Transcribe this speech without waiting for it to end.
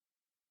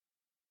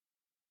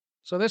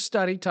So, this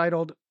study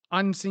titled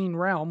Unseen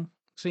Realm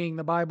Seeing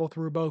the Bible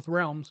Through Both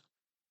Realms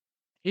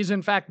is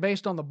in fact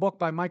based on the book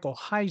by Michael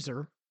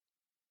Heiser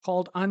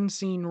called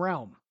Unseen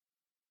Realm.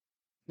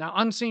 Now,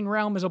 Unseen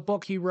Realm is a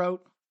book he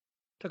wrote,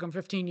 took him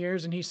 15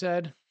 years, and he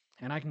said,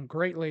 and I can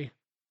greatly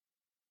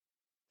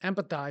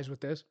empathize with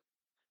this.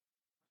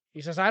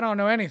 He says, I don't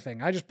know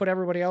anything. I just put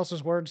everybody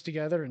else's words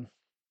together, and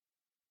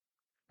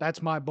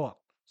that's my book.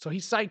 So, he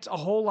cites a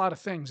whole lot of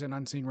things in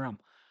Unseen Realm.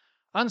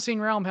 Unseen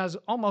Realm has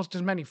almost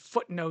as many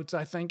footnotes,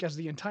 I think, as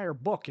the entire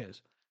book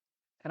is.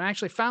 And I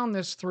actually found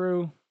this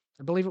through,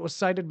 I believe it was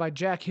cited by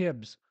Jack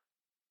Hibbs.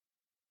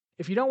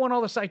 If you don't want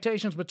all the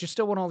citations, but you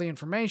still want all the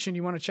information,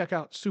 you want to check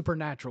out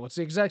Supernatural. It's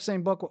the exact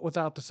same book but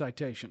without the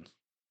citations.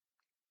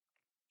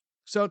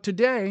 So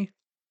today,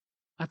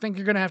 I think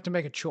you're going to have to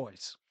make a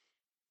choice.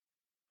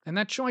 And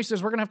that choice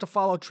is we're going to have to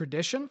follow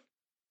tradition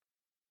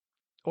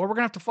or we're going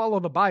to have to follow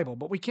the Bible,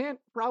 but we can't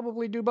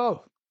probably do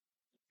both.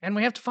 And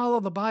we have to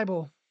follow the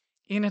Bible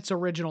in its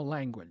original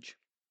language.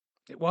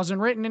 It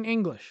wasn't written in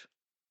English.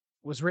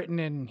 It was written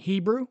in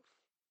Hebrew,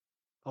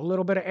 a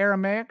little bit of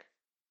Aramaic,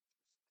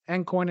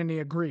 and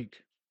Koinonia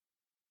Greek.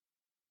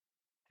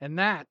 And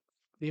that,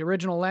 the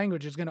original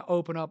language, is going to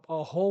open up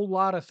a whole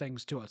lot of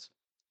things to us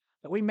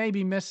that we may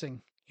be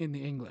missing in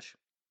the English.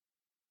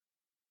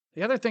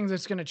 The other thing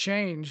that's going to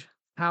change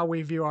how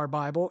we view our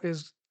Bible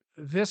is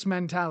this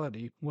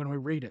mentality when we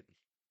read it.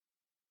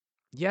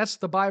 Yes,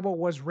 the Bible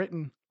was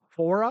written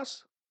for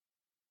us,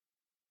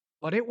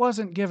 but it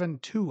wasn't given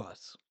to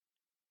us.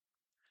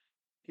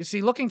 You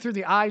see, looking through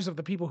the eyes of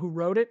the people who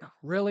wrote it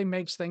really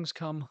makes things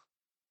come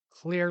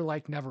clear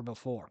like never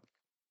before.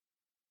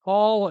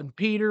 Paul and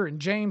Peter and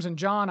James and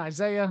John,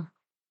 Isaiah,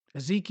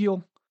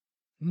 Ezekiel,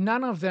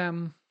 none of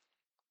them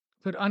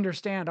could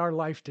understand our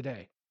life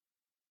today.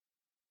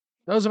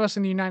 Those of us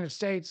in the United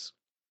States,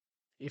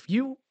 if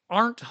you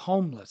aren't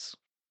homeless,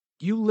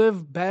 you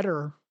live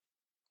better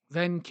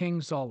than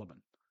King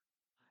Solomon.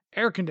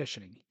 Air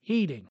conditioning,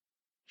 heating,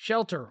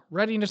 shelter,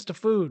 readiness to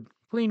food,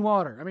 clean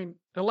water,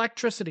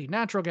 electricity,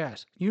 natural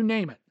gas, you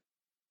name it.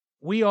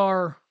 We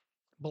are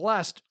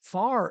blessed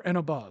far and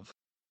above.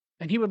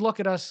 And he would look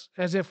at us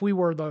as if we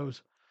were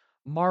those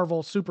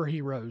Marvel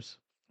superheroes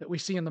that we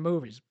see in the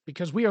movies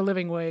because we are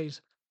living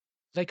ways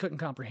they couldn't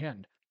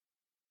comprehend.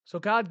 So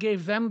God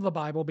gave them the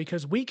Bible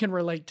because we can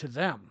relate to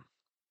them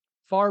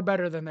far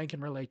better than they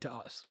can relate to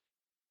us.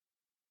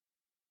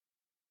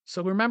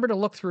 So remember to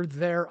look through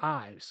their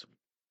eyes.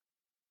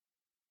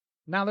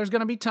 Now, there's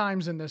going to be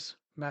times in this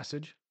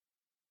message,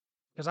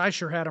 because I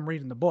sure had them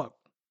reading the book,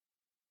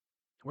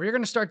 where you're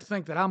going to start to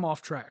think that I'm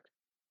off track.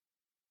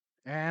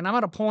 And I'm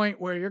at a point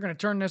where you're going to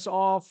turn this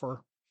off,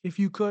 or if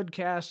you could,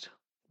 cast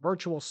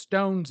virtual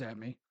stones at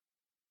me.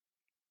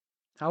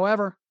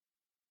 However,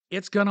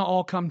 it's going to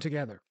all come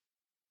together.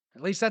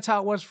 At least that's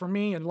how it was for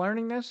me in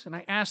learning this, and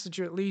I ask that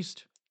you at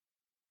least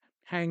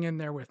hang in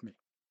there with me.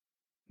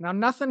 Now,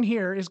 nothing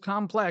here is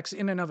complex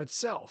in and of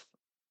itself.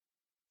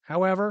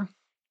 However,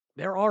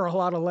 there are a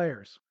lot of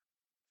layers.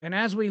 And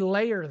as we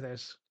layer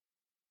this,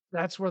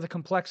 that's where the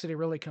complexity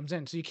really comes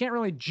in. So you can't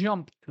really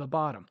jump to the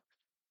bottom.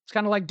 It's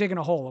kind of like digging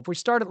a hole. If we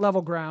start at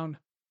level ground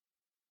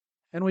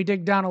and we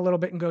dig down a little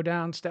bit and go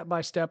down step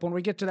by step, when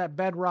we get to that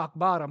bedrock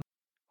bottom,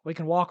 we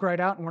can walk right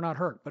out and we're not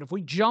hurt. But if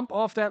we jump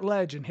off that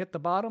ledge and hit the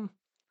bottom,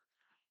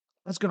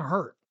 that's going to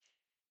hurt.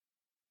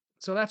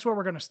 So that's where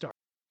we're going to start.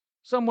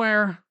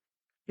 Somewhere,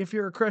 if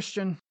you're a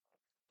Christian,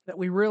 that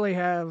we really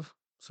have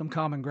some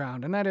common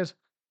ground. And that is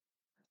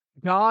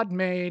God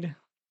made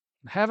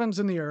the heavens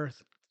and the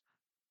earth,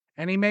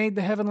 and he made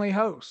the heavenly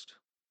host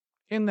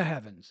in the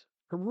heavens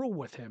to rule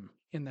with him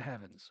in the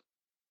heavens.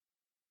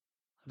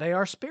 They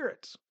are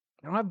spirits.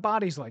 They don't have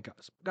bodies like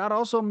us. God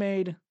also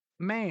made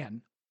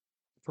man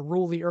to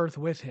rule the earth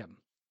with him.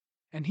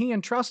 And he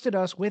entrusted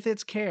us with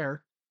its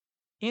care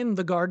in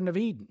the Garden of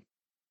Eden.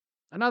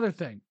 Another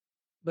thing,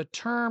 the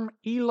term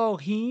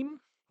Elohim,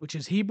 which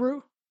is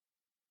Hebrew,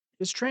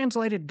 is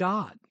translated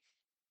God.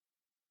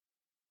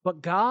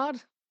 But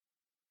God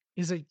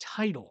is a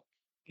title.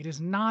 It is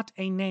not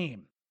a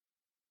name.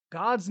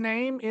 God's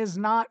name is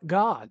not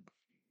God.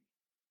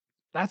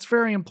 That's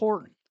very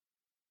important.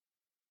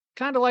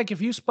 Kind of like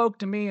if you spoke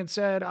to me and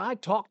said, I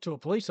talked to a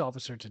police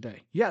officer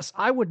today. Yes,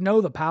 I would know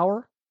the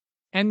power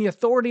and the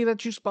authority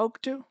that you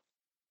spoke to,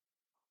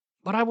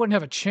 but I wouldn't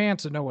have a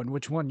chance of knowing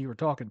which one you were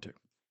talking to.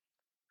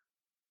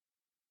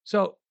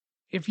 So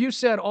if you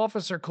said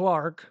Officer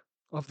Clark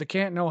of the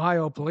Canton,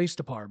 Ohio Police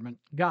Department,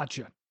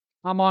 gotcha.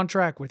 I'm on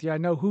track with you. I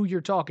know who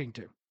you're talking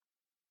to.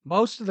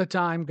 Most of the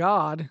time,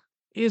 God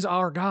is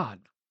our God.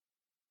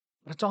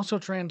 But it's also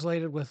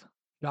translated with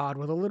God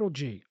with a little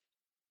g,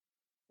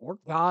 or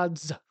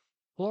God's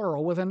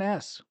plural with an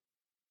S.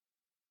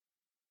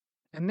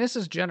 And this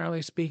is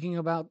generally speaking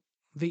about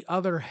the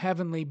other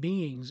heavenly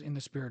beings in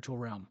the spiritual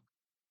realm,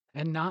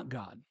 and not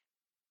God.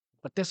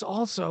 But this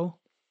also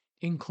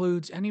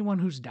includes anyone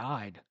who's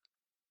died.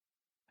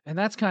 And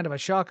that's kind of a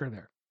shocker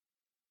there.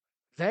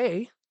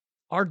 They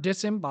are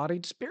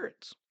disembodied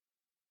spirits.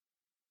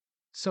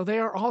 So they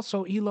are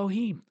also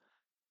Elohim.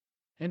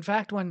 In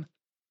fact, when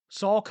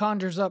Saul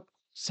conjures up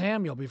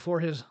Samuel before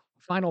his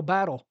final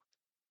battle.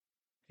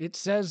 It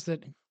says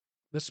that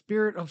the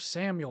spirit of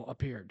Samuel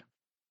appeared.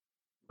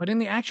 But in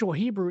the actual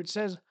Hebrew, it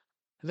says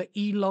the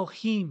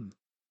Elohim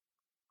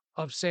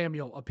of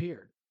Samuel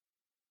appeared.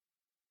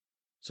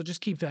 So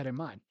just keep that in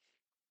mind.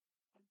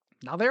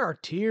 Now, there are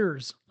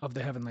tiers of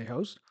the heavenly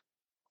host,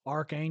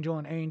 archangel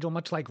and angel,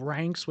 much like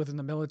ranks within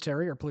the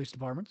military or police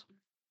departments.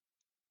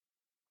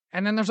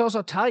 And then there's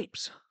also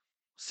types,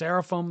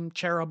 seraphim,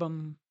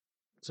 cherubim,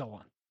 so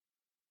on.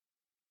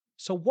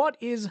 So what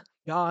is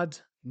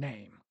God's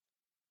name?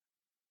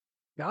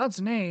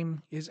 God's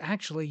name is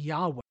actually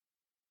Yahweh.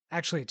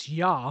 Actually, it's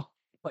Yah,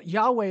 but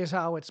Yahweh is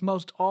how it's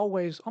almost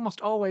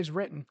always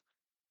written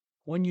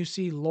when you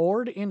see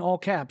Lord in all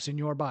caps in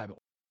your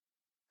Bible.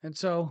 And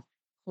so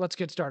let's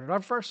get started.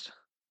 Our first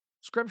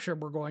scripture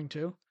we're going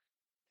to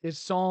is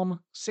Psalm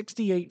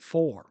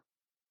 68:4.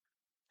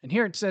 And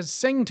here it says,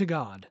 "Sing to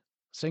God,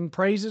 sing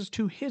praises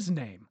to his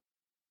name.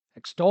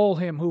 Extol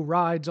him who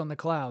rides on the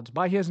clouds,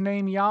 by his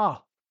name Yah,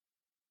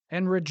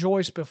 and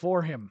rejoice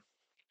before him."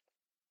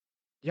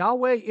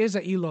 Yahweh is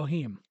a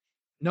Elohim.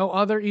 No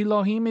other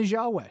Elohim is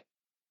Yahweh.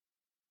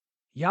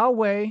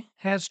 Yahweh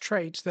has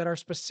traits that are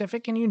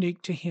specific and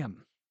unique to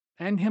him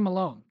and him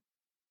alone.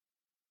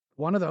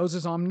 One of those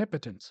is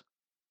omnipotence,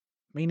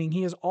 meaning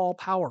he is all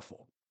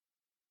powerful.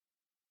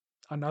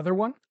 Another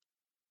one,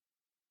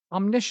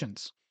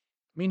 omniscience,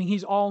 meaning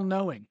he's all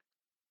knowing.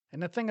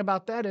 And the thing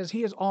about that is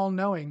he is all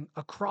knowing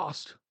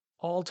across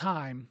all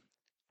time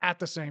at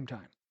the same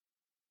time.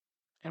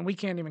 And we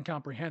can't even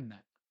comprehend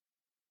that.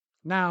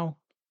 Now,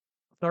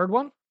 third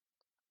one,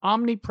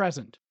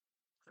 omnipresent.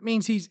 It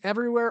means he's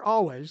everywhere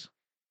always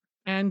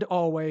and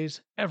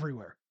always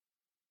everywhere.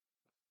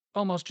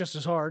 Almost just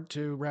as hard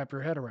to wrap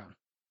your head around.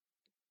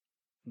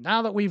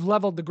 Now that we've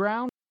leveled the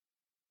ground,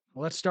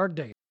 let's start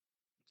dating.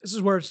 This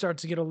is where it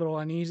starts to get a little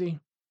uneasy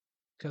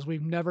because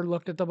we've never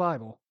looked at the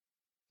Bible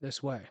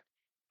this way.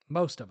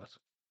 Most of us.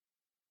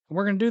 And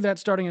we're going to do that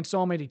starting in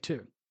Psalm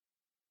 82.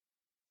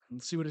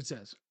 Let's see what it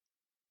says.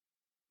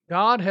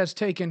 God has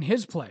taken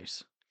his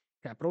place,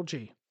 capital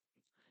G,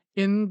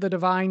 in the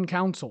divine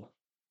council.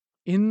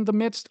 In the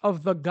midst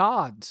of the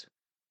gods,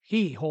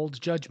 he holds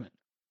judgment.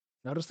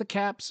 Notice the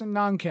caps and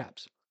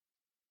non-caps.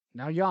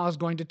 Now Yah is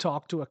going to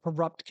talk to a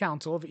corrupt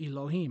council of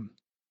Elohim.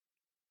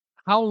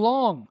 How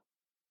long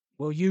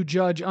will you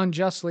judge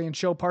unjustly and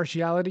show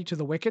partiality to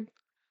the wicked?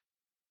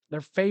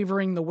 They're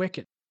favoring the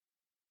wicked.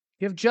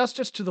 Give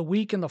justice to the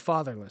weak and the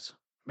fatherless.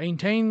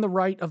 Maintain the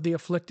right of the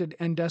afflicted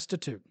and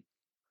destitute.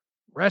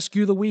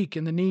 Rescue the weak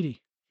and the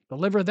needy.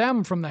 Deliver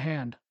them from the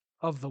hand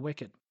of the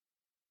wicked.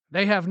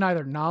 They have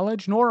neither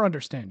knowledge nor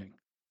understanding.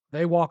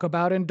 They walk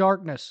about in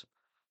darkness.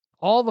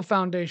 All the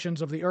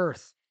foundations of the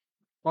earth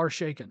are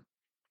shaken.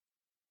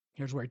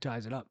 Here's where he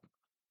ties it up.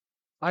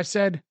 I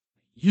said,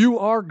 you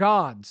are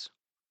gods,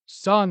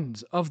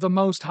 sons of the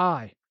Most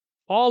High,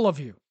 all of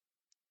you.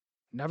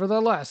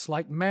 Nevertheless,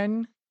 like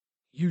men,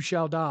 you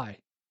shall die,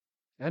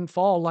 and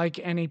fall like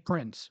any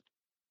prince.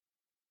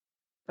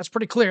 That's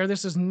pretty clear.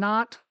 This is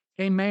not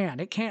a man.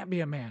 It can't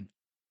be a man.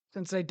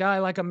 Since they die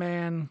like a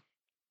man,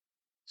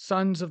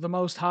 sons of the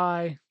Most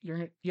High,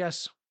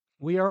 yes,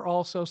 we are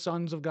also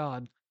sons of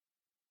God,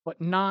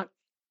 but not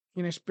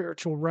in a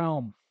spiritual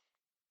realm.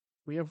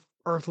 We have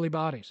earthly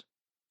bodies.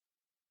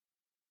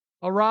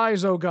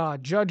 Arise, O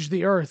God, judge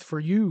the earth, for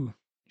you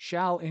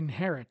shall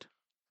inherit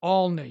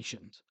all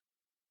nations.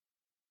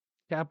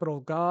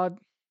 Capital God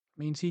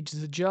means he's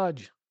the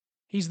judge.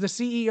 He's the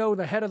CEO,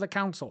 the head of the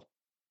council.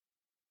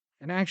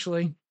 And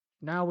actually,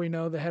 now we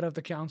know the head of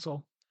the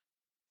council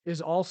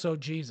is also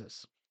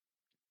Jesus.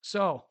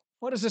 So,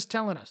 what is this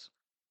telling us?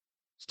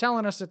 It's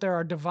telling us that there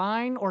are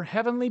divine or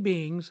heavenly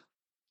beings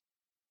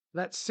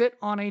that sit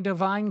on a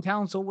divine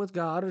council with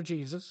God or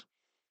Jesus.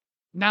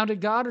 Now,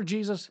 did God or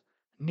Jesus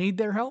need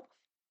their help?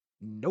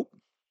 Nope.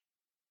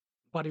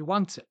 But he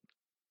wants it.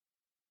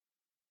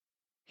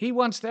 He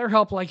wants their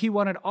help like he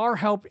wanted our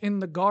help in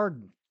the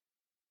garden,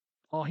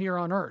 all here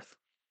on earth.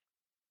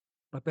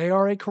 But they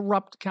are a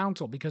corrupt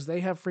council because they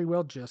have free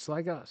will just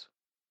like us.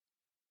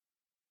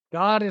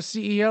 God, as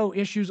CEO,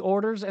 issues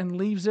orders and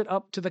leaves it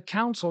up to the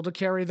council to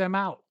carry them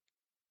out.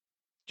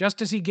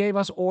 Just as he gave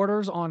us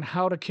orders on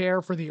how to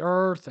care for the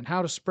earth and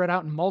how to spread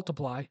out and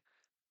multiply,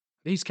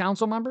 these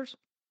council members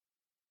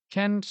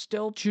can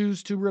still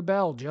choose to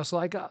rebel just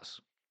like us.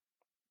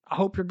 I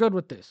hope you're good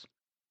with this,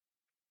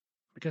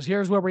 because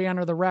here's where we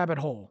enter the rabbit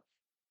hole.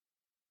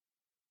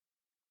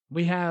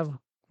 We have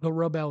the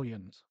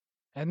rebellions,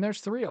 and there's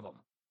 3 of them.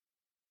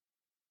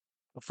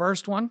 The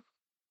first one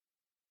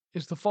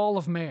is the fall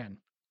of man.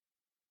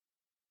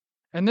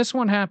 And this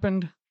one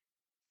happened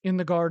in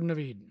the Garden of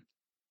Eden,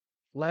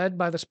 led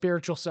by the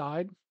spiritual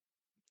side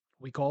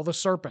we call the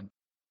serpent.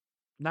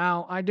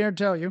 Now, I dare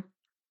tell you,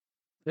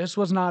 this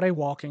was not a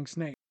walking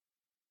snake.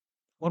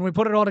 When we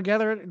put it all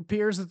together, it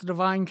appears that the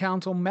divine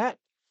council met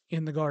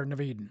in the Garden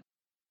of Eden.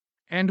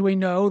 And we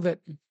know that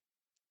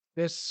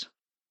this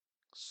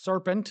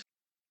serpent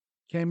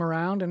came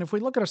around, and if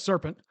we look at a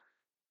serpent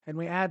and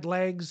we add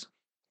legs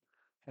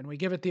and we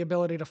give it the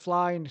ability to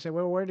fly. And you say,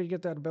 well, where did you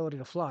get that ability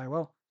to fly?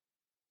 Well,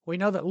 we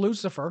know that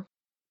Lucifer,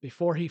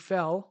 before he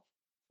fell,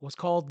 was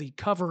called the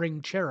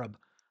covering cherub.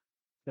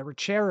 There were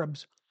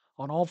cherubs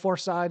on all four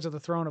sides of the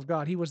throne of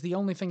God. He was the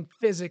only thing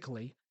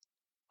physically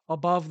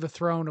above the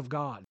throne of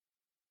God.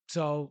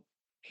 So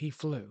he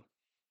flew.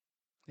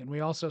 And we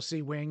also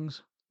see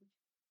wings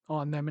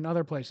on them in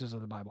other places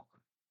of the Bible.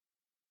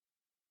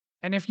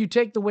 And if you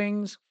take the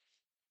wings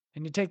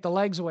and you take the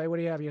legs away, what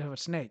do you have? You have a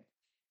snake.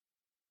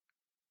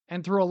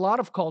 And through a lot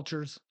of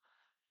cultures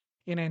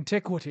in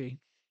antiquity,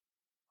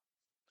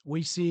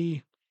 we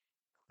see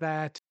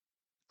that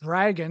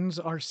dragons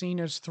are seen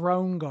as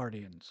throne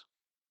guardians.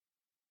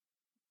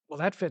 Well,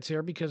 that fits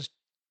here because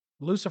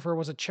Lucifer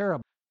was a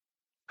cherub,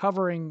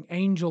 covering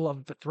angel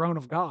of the throne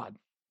of God.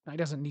 Now, he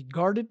doesn't need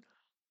guarded,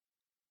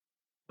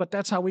 but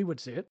that's how we would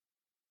see it.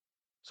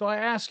 So I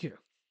ask you,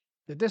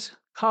 did this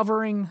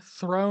covering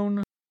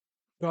throne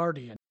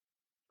guardian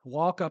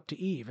walk up to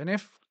Eve? And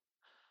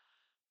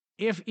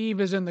if Eve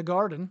is in the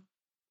garden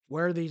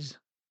where this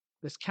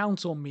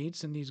council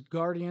meets and these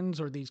guardians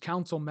or these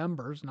council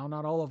members, now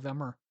not all of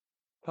them are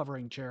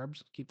covering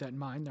cherubs, keep that in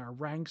mind, there are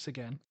ranks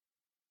again,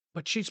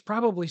 but she's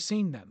probably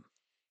seen them,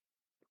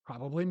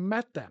 probably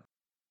met them.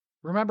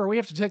 Remember, we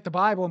have to take the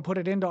Bible and put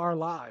it into our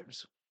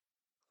lives.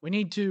 We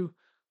need to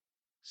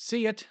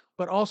see it,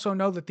 but also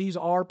know that these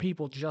are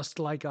people just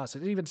like us.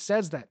 It even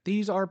says that.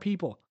 These are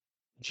people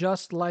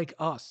just like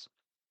us.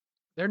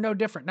 They're no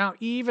different. Now,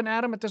 Eve and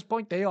Adam at this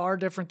point, they are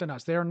different than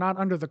us. They are not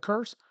under the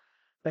curse.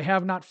 They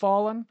have not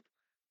fallen.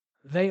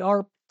 They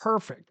are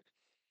perfect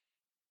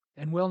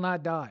and will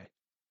not die.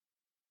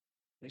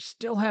 They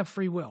still have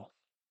free will.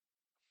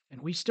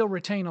 And we still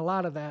retain a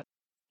lot of that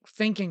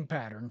thinking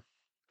pattern,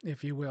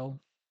 if you will,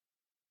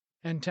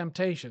 and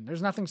temptation.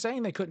 There's nothing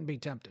saying they couldn't be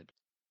tempted.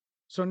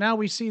 So now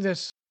we see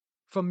this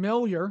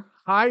familiar,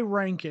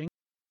 high-ranking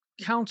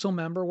council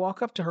member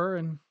walk up to her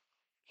and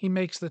he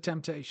makes the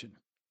temptation.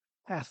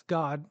 Hath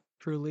God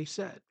truly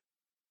said.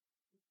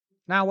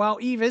 Now, while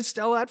Eve is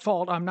still at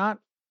fault, I'm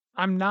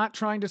not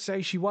trying to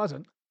say she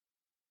wasn't.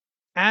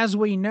 As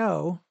we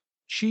know,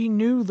 she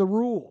knew the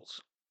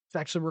rules. It's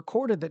actually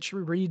recorded that she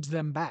reads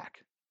them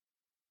back.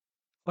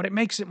 But it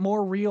makes it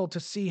more real to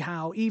see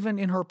how, even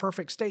in her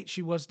perfect state,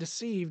 she was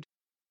deceived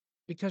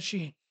because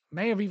she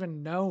may have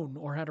even known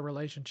or had a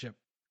relationship,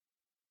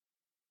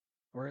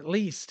 or at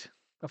least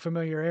a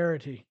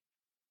familiarity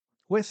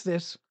with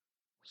this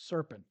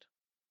serpent.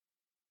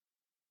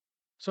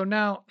 So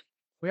now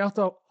we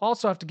also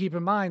have to keep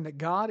in mind that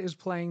God is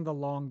playing the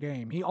long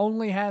game. He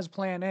only has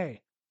plan A.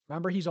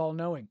 Remember, he's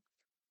all-knowing.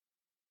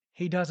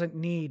 He doesn't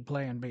need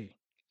plan B.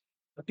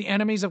 But the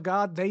enemies of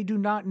God, they do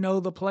not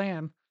know the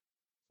plan,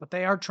 but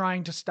they are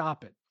trying to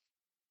stop it.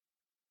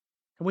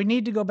 And we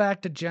need to go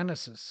back to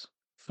Genesis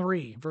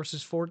 3,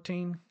 verses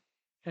 14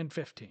 and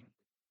 15.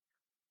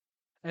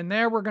 And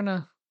there we're going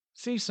to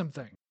see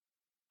something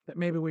that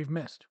maybe we've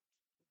missed.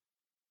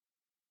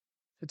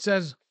 It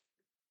says,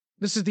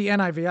 this is the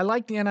NIV. I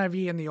like the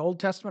NIV in the Old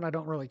Testament. I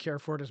don't really care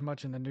for it as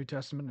much in the New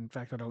Testament. In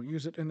fact, I don't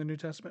use it in the New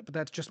Testament, but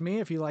that's just me.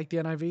 If you like the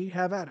NIV,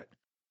 have at it.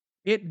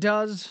 It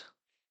does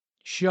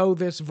show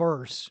this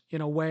verse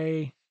in a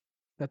way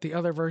that the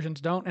other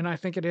versions don't, and I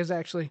think it is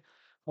actually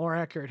more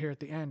accurate here at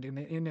the end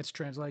in its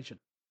translation.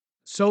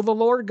 So the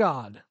Lord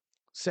God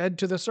said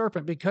to the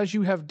serpent, because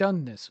you have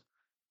done this,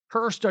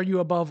 cursed are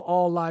you above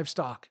all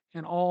livestock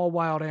and all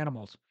wild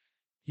animals.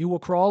 You will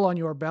crawl on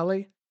your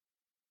belly,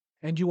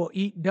 and you will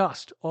eat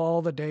dust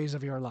all the days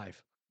of your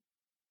life.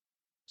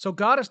 So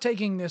God is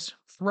taking this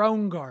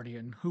throne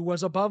guardian who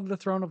was above the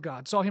throne of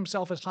God, saw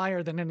himself as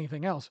higher than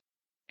anything else,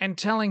 and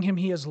telling him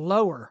he is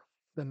lower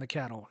than the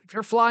cattle. If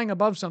you're flying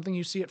above something,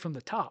 you see it from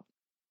the top.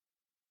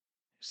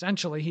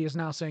 Essentially, he is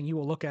now saying you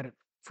will look at it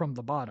from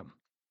the bottom.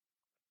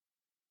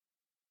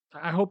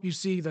 I hope you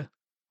see the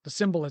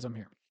symbolism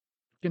here.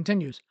 It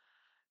continues,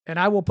 and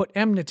I will put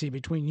enmity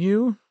between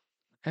you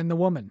and the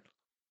woman,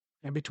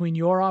 and between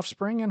your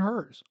offspring and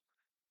hers.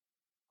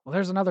 Well,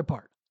 there's another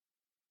part.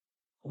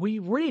 We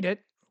read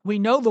it. We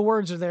know the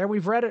words are there.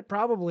 We've read it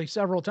probably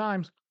several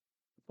times,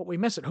 but we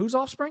miss it. Whose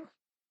offspring?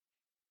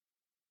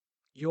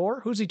 Your?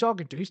 Who's he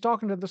talking to? He's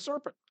talking to the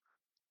serpent.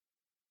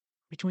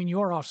 Between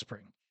your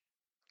offspring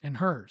and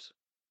hers.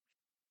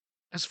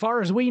 As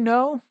far as we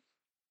know,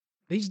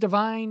 these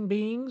divine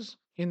beings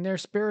in their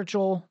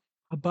spiritual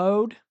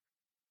abode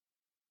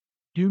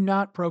do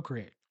not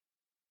procreate.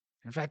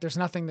 In fact, there's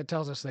nothing that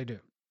tells us they do.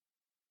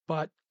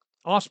 But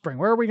offspring,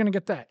 where are we going to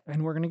get that?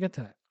 And we're going to get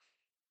to that.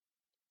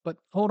 But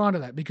hold on to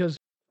that, because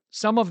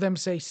some of them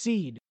say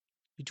seed,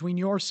 between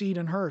your seed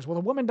and hers. Well,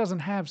 the woman doesn't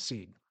have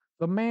seed.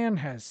 The man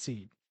has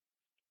seed.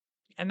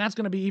 And that's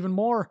going to be even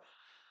more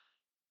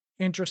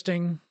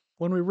interesting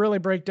when we really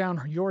break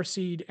down your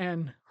seed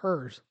and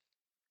hers.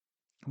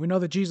 We know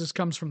that Jesus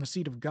comes from the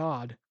seed of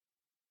God.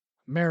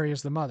 Mary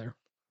is the mother,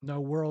 no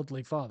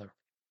worldly father.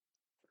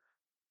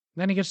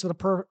 Then he gets to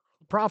the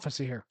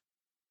prophecy here.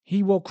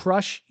 He will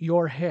crush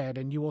your head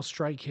and you will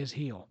strike his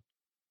heel.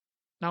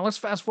 Now let's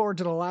fast forward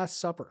to the Last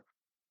Supper,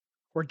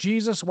 where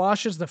Jesus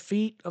washes the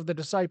feet of the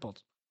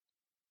disciples.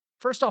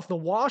 First off, the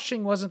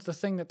washing wasn't the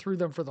thing that threw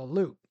them for the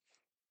loop.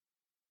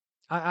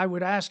 I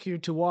would ask you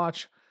to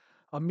watch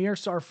Amir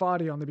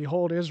Sarfati on the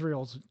Behold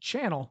Israel's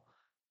channel,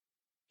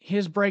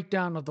 his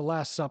breakdown of the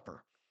Last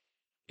Supper.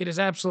 It is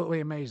absolutely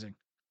amazing.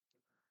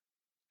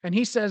 And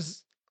he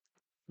says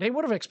they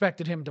would have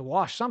expected him to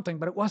wash something,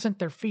 but it wasn't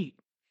their feet,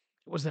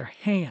 it was their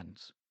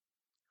hands.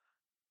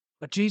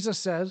 But Jesus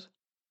says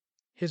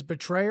his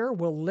betrayer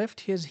will lift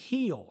his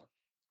heel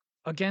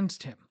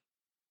against him.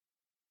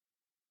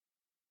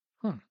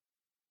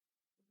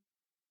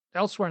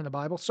 Elsewhere in the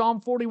Bible,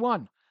 Psalm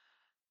 41,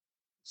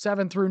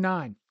 7 through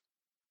 9.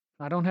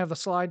 I don't have the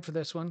slide for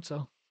this one,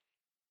 so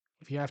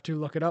if you have to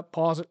look it up,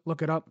 pause it,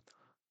 look it up,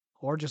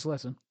 or just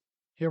listen.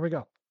 Here we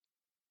go.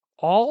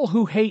 All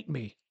who hate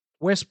me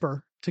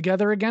whisper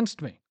together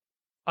against me.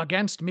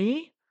 Against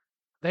me,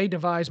 they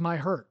devise my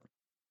hurt.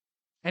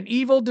 An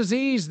evil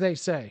disease, they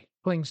say,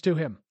 clings to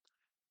him.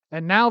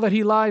 And now that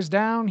he lies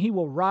down, he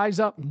will rise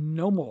up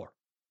no more.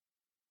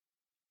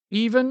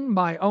 Even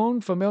my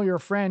own familiar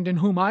friend in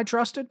whom I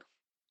trusted,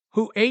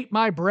 who ate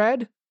my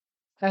bread,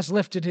 has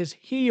lifted his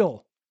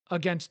heel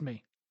against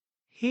me.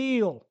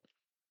 Heel.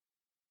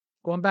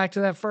 Going back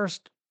to that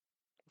first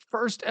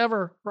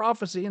ever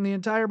prophecy in the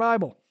entire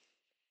Bible.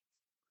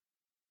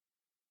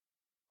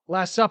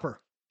 Last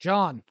Supper,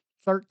 John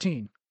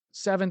 13,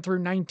 7 through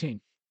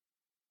 19.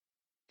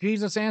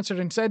 Jesus answered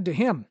and said to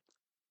him,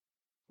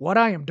 what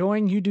I am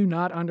doing you do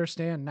not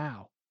understand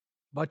now,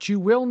 but you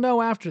will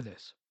know after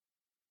this.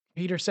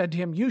 Peter said to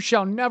him, you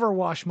shall never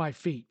wash my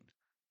feet.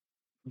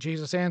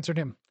 Jesus answered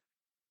him,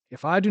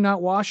 if I do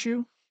not wash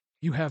you,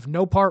 you have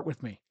no part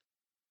with me.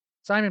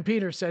 Simon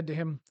Peter said to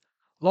him,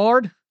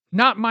 Lord,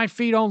 not my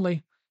feet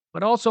only,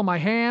 but also my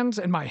hands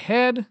and my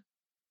head.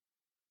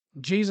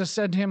 Jesus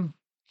said to him,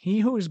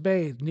 he who is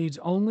bathed needs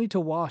only to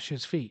wash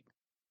his feet,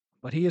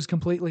 but he is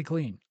completely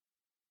clean.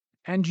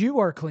 And you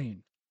are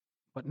clean,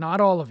 but not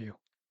all of you.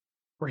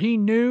 For he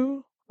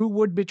knew who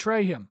would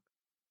betray him.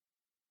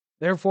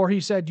 Therefore he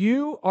said,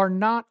 you are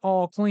not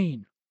all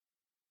clean.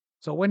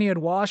 So when he had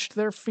washed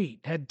their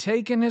feet, had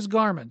taken his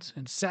garments,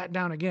 and sat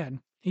down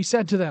again, he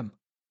said to them,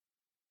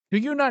 do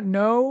you not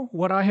know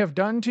what I have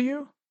done to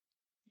you?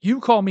 You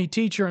call me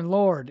teacher and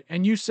Lord,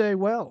 and you say,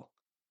 well,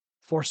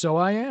 for so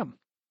I am.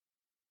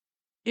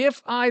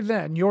 If I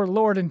then, your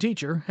Lord and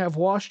teacher, have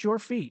washed your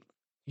feet,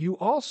 you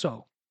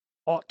also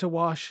ought to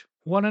wash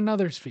one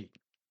another's feet.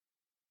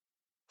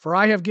 For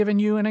I have given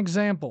you an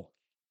example,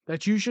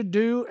 that you should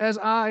do as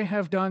I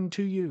have done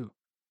to you.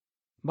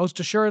 Most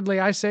assuredly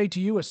I say to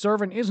you, a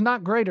servant is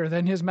not greater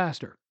than his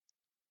master,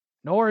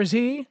 nor is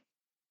he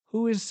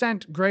who is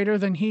sent greater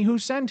than he who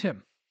sent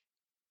him.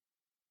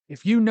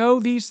 If you know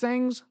these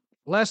things,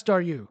 blessed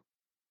are you,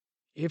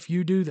 if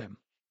you do them.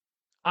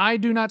 I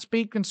do not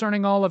speak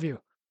concerning all of you.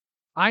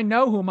 I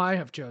know whom I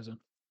have chosen.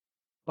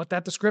 But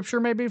that the scripture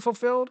may be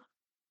fulfilled,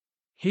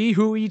 he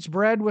who eats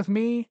bread with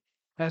me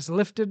has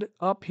lifted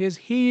up his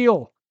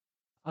heel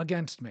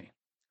against me.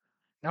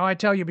 Now I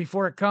tell you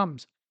before it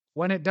comes,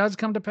 when it does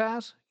come to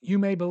pass, you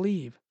may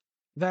believe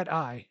that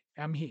I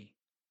am he.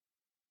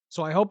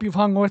 So I hope you've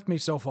hung with me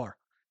so far,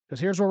 because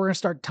here's where we're going to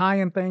start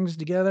tying things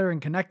together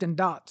and connecting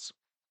dots.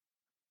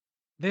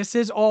 This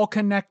is all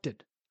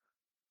connected.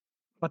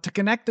 But to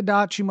connect the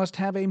dots, you must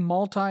have a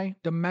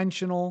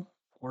multi-dimensional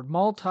or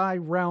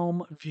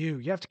multi-realm view.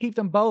 You have to keep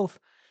them both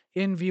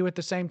in view at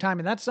the same time.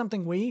 And that's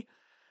something we,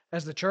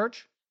 as the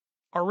church,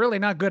 are really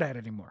not good at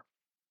anymore.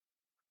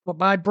 But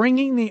by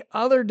bringing the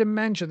other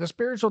dimension, the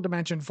spiritual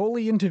dimension,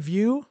 fully into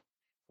view,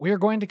 we are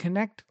going to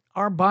connect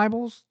our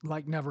Bibles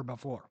like never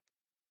before.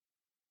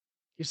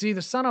 You see,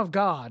 the Son of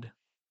God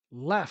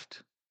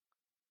left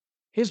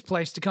his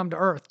place to come to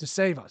earth to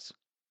save us.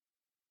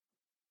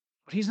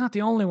 But he's not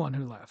the only one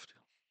who left.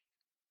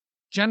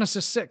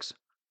 Genesis 6,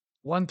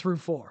 1 through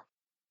 4.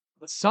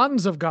 The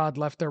sons of God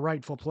left their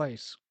rightful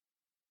place.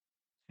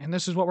 And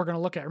this is what we're going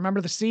to look at. Remember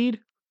the seed?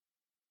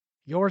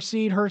 Your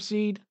seed, her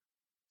seed,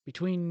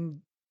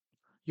 between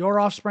your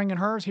offspring and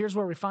hers. Here's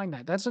where we find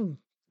that. That's in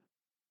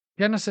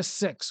Genesis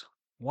 6,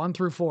 1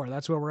 through 4.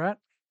 That's where we're at.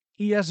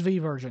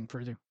 ESV version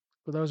for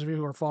those of you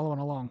who are following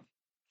along.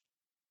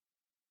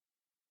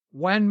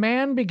 When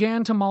man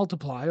began to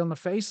multiply on the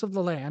face of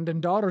the land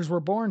and daughters were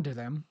born to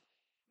them,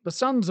 the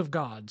sons of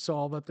God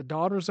saw that the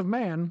daughters of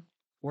man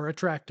were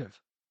attractive.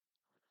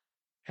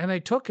 And they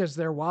took as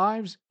their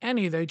wives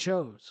any they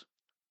chose.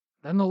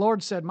 Then the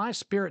Lord said, my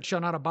spirit shall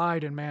not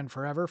abide in man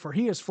forever, for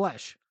he is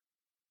flesh.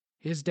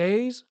 His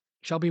days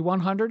shall be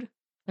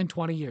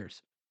 120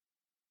 years.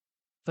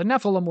 The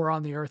Nephilim were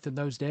on the earth in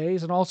those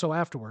days, and also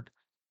afterward,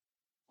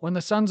 when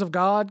the sons of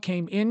God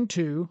came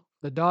into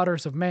the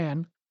daughters of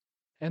man,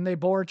 and they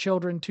bore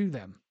children to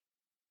them.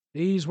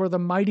 These were the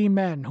mighty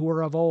men who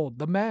were of old,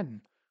 the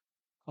men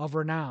of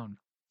renown.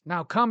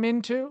 Now come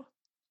into,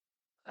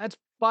 that's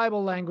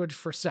Bible language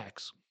for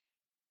sex.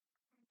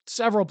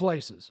 Several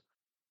places.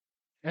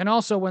 And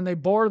also when they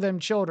bore them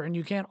children,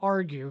 you can't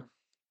argue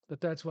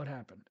that that's what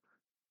happened.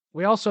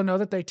 We also know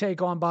that they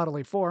take on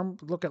bodily form.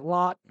 Look at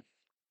Lot,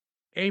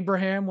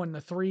 Abraham, when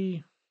the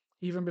three,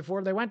 even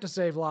before they went to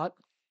save Lot,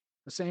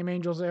 the same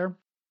angels there.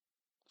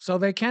 So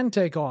they can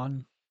take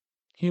on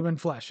human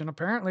flesh, and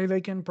apparently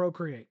they can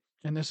procreate.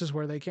 And this is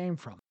where they came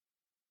from.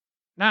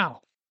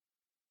 Now,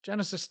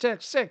 Genesis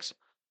 6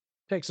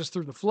 takes us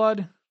through the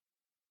flood.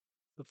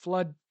 The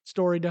flood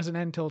story doesn't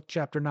end till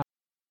chapter 9.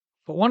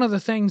 But one of the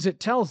things it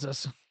tells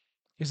us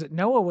is that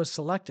Noah was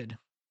selected.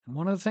 And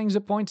one of the things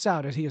it points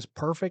out is he is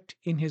perfect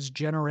in his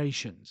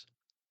generations.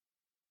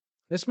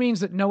 This means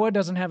that Noah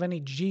doesn't have any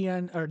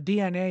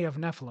DNA of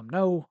Nephilim,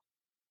 no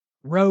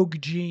rogue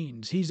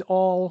genes. He's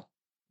all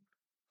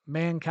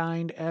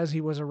mankind as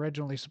he was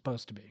originally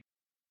supposed to be.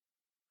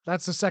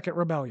 That's the second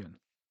rebellion.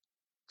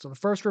 So the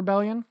first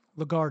rebellion,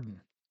 the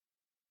garden.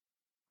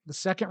 The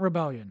second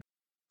rebellion,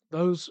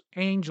 those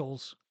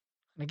angels.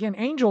 And again,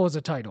 angel is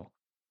a title.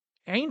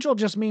 Angel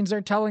just means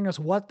they're telling us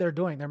what they're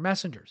doing. They're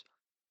messengers.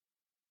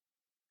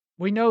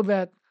 We know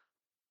that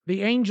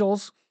the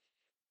angels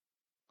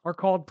are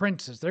called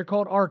princes. They're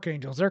called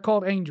archangels. They're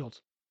called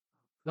angels.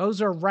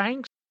 Those are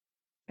ranks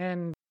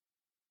and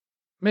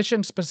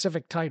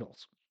mission-specific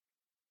titles.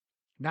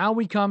 Now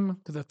we come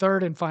to the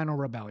third and final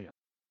rebellion.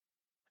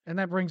 And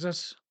that brings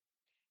us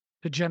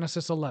to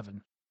Genesis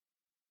 11.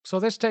 So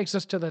this takes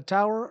us to the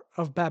Tower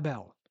of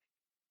Babel.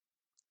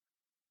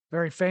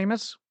 Very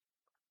famous.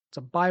 It's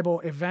a Bible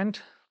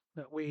event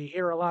that we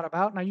hear a lot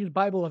about. And I use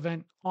Bible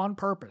event on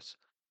purpose.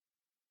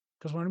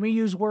 Because when we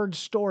use word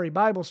story,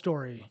 Bible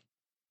story,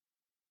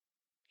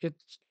 it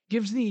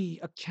gives the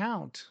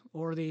account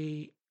or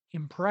the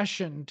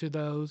impression to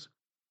those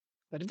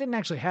that it didn't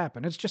actually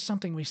happen. It's just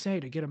something we say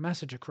to get a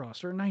message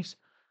across or a nice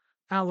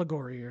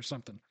allegory or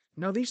something.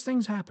 No, these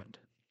things happened.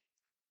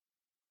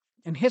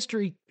 And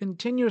history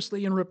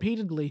continuously and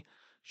repeatedly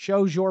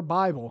shows your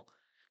Bible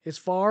is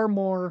far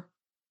more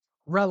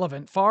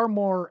relevant, far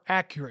more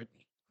accurate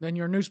than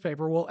your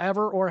newspaper will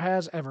ever or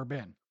has ever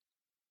been.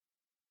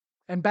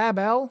 And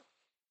Babel,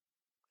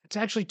 it's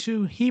actually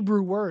two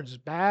Hebrew words,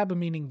 Bab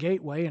meaning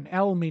gateway and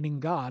El meaning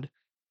God.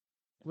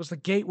 It was the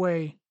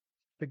gateway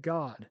to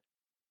God.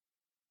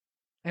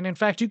 And in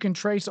fact, you can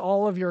trace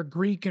all of your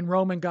Greek and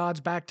Roman gods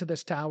back to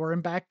this tower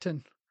and back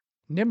to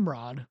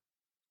Nimrod,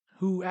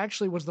 who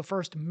actually was the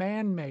first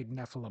man-made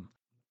Nephilim.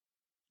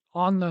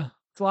 On the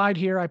slide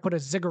here, I put a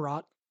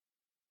ziggurat.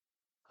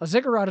 A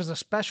ziggurat is a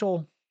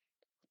special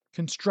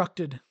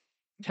constructed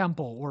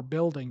temple or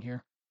building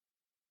here.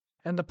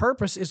 And the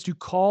purpose is to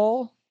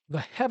call the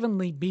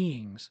heavenly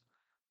beings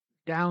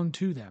down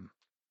to them.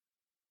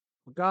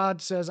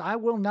 God says, I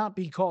will not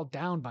be called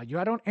down by you.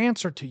 I don't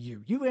answer to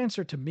you. You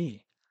answer to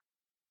me.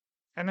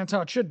 And that's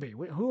how it should be.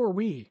 Who are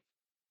we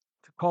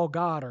to call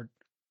God or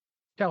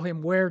tell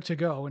him where to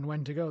go and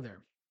when to go there?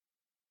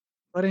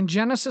 But in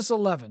Genesis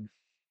 11,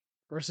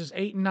 verses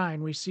 8 and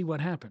 9, we see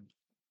what happened.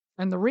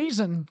 And the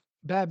reason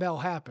Babel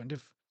happened,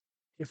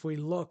 if we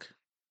look,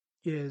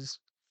 is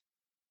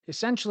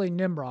essentially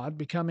Nimrod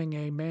becoming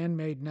a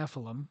man-made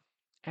Nephilim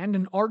and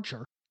an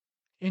archer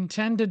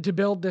intended to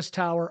build this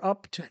tower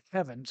up to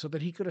heaven so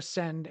that he could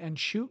ascend and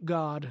shoot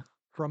God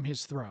from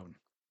his throne.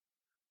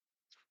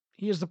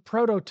 He is the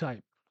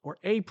prototype or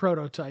a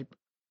prototype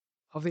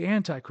of the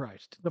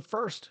Antichrist, the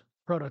first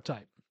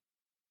prototype.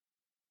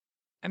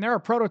 And there are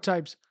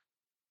prototypes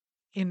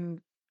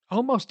in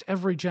almost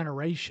every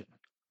generation.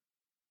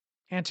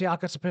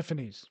 Antiochus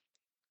Epiphanes,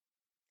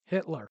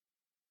 Hitler.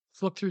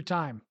 Let's look through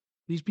time.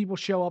 These people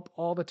show up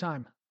all the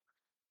time.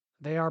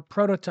 They are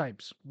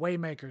prototypes,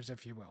 waymakers,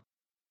 if you will.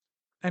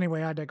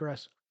 Anyway, I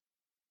digress.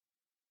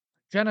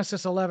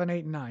 Genesis 11,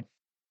 8 and 9.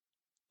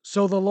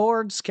 So the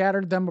Lord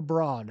scattered them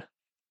abroad,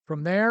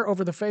 from there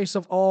over the face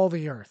of all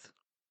the earth.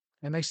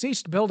 And they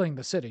ceased building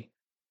the city.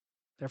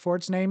 Therefore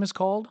its name is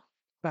called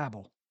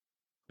Babel,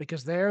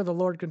 because there the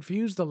Lord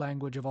confused the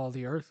language of all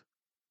the earth.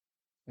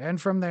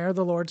 And from there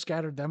the Lord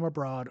scattered them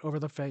abroad over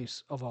the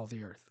face of all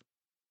the earth.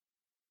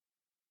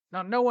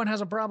 Now, no one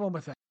has a problem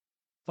with that,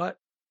 but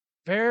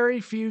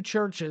very few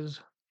churches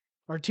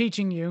are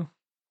teaching you,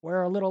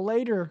 where a little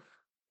later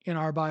in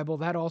our Bible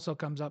that also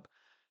comes up,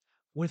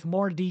 with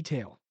more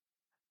detail.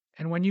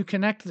 And when you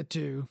connect the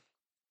two,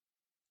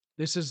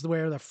 this is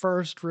where the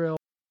first real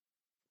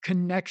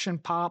connection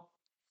pop,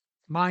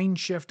 mind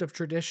shift of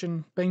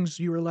tradition, things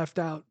you were left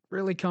out,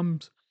 really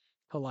comes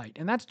to light.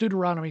 And that's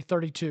Deuteronomy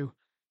 32,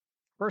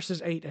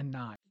 verses 8 and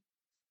 9.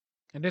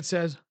 And it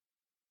says,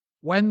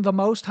 when the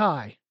Most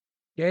High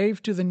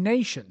gave to the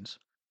nations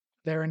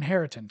their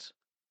inheritance,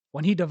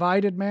 when he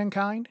divided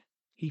mankind,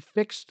 he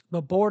fixed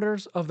the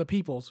borders of the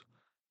peoples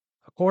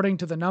according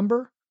to the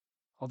number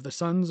of the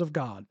sons of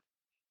God.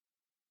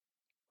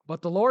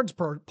 But the Lord's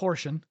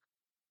portion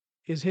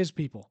is his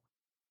people,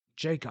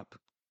 Jacob,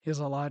 his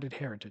allotted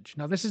heritage.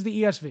 Now, this is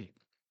the ESV.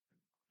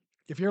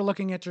 If you're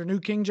looking at your New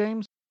King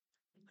James,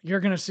 you're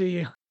going to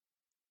see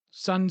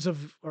sons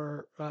of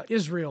or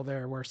Israel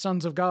there, where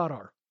sons of God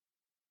are.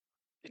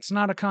 It's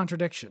not a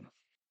contradiction.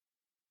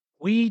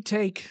 We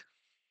take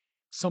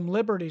some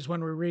liberties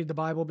when we read the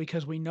Bible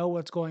because we know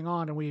what's going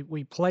on, and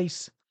we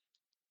place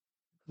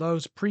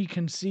those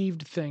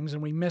preconceived things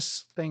and we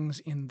miss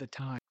things in the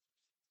time.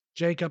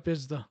 Jacob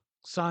is the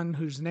son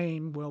whose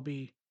name will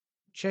be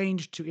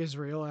changed to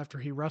Israel after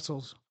he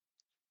wrestles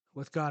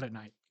with God at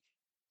night.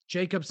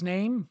 Jacob's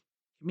name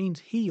means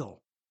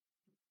heel,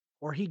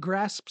 or he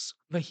grasps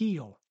the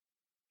heel.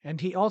 And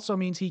he also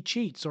means he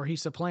cheats or he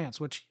supplants,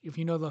 which, if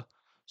you know the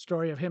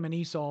story of him and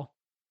Esau,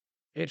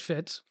 it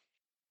fits.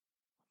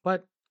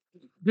 But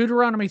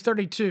Deuteronomy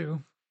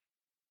 32,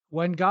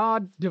 when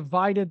God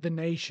divided the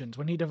nations,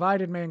 when he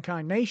divided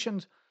mankind,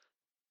 nations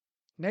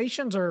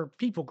are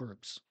people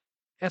groups,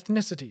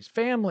 ethnicities,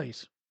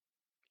 families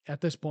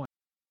at this point.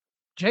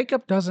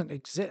 Jacob doesn't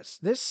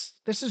exist. This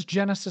is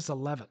Genesis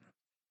 11.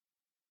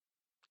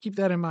 Keep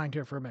that in mind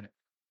here for a minute.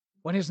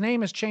 When his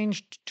name is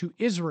changed to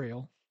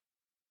Israel,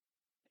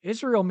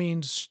 Israel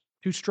means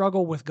to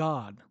struggle with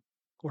God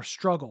or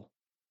struggle.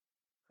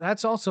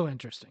 That's also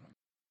interesting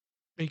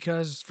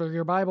because for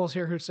your Bibles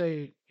here who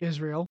say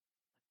Israel,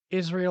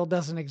 Israel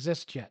doesn't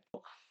exist yet.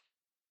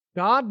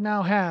 God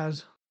now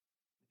has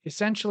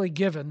essentially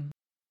given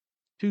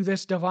to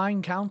this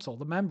divine council,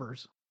 the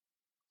members,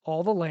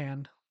 all the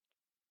land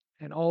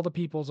and all the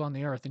peoples on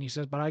the earth. And he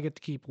says, but I get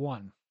to keep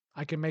one.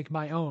 I can make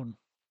my own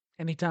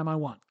anytime I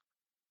want.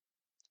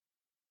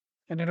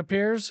 And it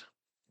appears,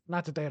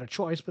 not that they had a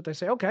choice, but they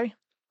say, okay,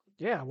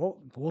 yeah,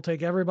 we'll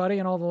take everybody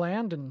and all the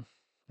land. And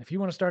if you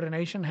want to start a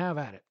nation, have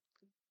at it.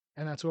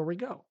 And that's where we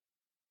go.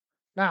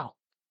 Now,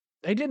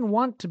 they didn't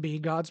want to be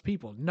God's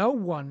people. No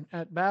one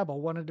at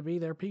Babel wanted to be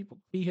their people,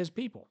 be his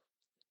people.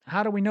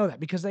 How do we know that?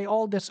 Because they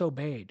all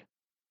disobeyed.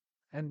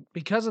 And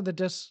because of the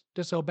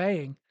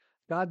disobeying,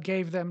 God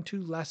gave them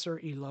to lesser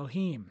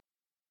Elohim.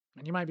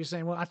 And you might be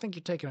saying, well, I think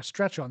you're taking a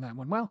stretch on that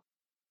one. Well,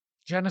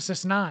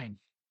 Genesis 9,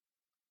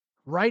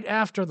 right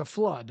after the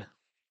flood,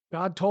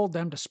 God told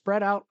them to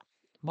spread out,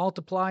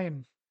 multiply,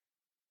 and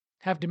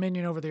have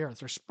dominion over the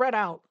earth, or spread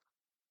out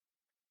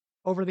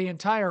over the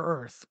entire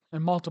earth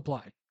and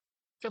multiply.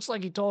 Just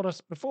like he told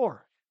us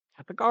before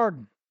at the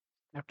garden,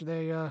 after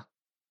they are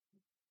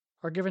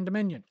given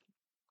dominion.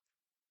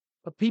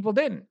 But people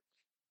didn't.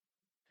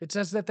 It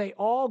says that they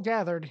all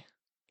gathered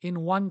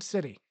in one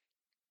city,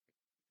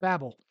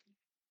 Babel.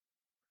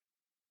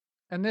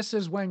 And this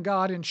is when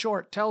God, in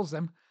short, tells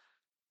them,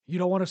 you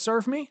don't want to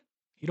serve me?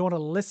 You don't want to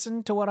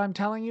listen to what I'm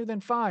telling you?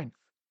 Then fine.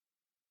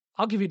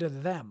 I'll give you to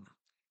them.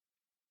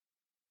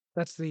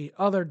 That's the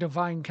other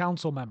divine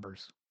council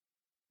members.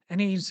 And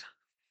he's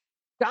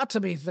got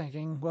to be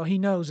thinking, well, he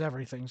knows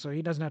everything, so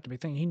he doesn't have to be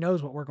thinking. He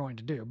knows what we're going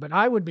to do. But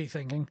I would be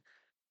thinking,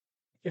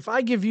 if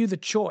I give you the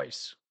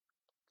choice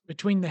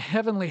between the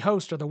heavenly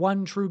host or the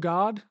one true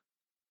God,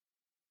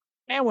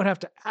 man would have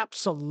to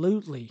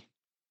absolutely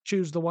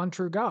choose the one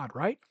true God,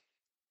 right?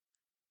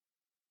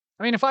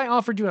 I mean, if I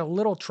offered you a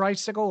little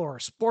tricycle or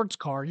a sports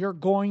car, you're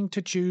going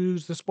to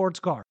choose the sports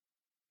car.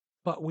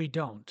 But we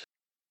don't.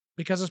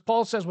 Because as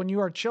Paul says, when you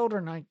are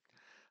children,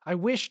 I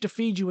wish to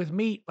feed you with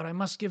meat, but I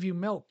must give you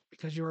milk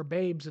because you are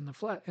babes in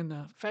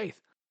the faith.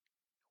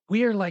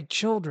 We are like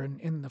children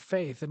in the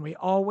faith, and we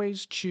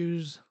always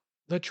choose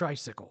the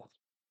tricycle.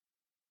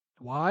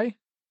 Why?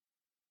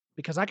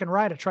 Because I can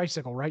ride a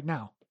tricycle right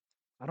now.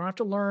 I don't have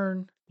to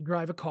learn to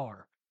drive a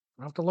car.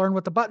 I don't have to learn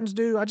what the buttons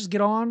do. I just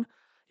get on.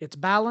 It's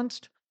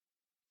balanced.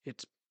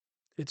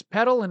 It's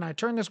pedal, and I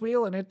turn this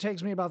wheel, and it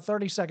takes me about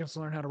 30 seconds to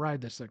learn how to ride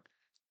this thing.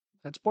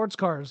 That sports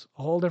car is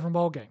a whole different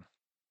ballgame.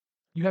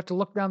 You have to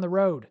look down the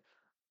road.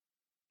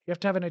 You have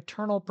to have an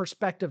eternal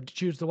perspective to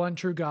choose the one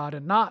true God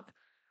and not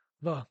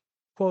the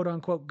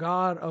quote-unquote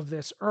God of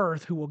this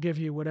earth who will give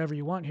you whatever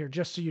you want here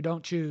just so you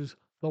don't choose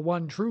the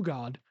one true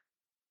God,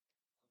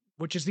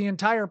 which is the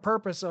entire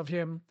purpose of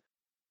him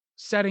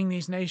setting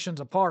these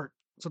nations apart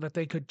so that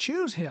they could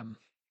choose him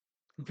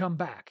and come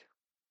back.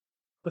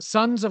 The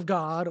sons of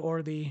God,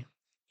 or the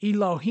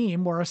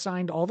Elohim, were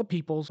assigned all the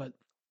peoples, but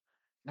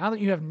now that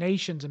you have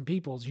nations and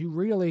peoples, you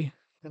really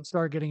can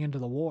start getting into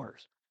the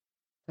wars.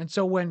 And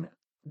so when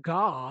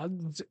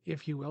gods,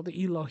 if you will,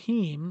 the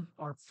Elohim,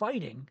 are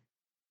fighting,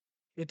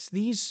 it's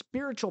these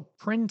spiritual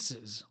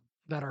princes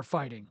that are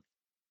fighting.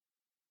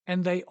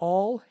 And they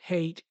all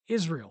hate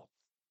Israel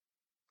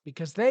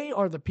because they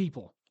are the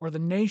people or the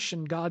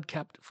nation God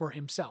kept for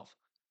himself.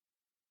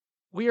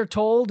 We are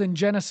told in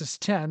Genesis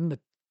 10,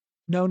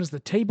 known as the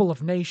Table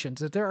of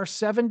Nations, that there are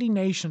 70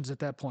 nations at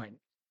that point.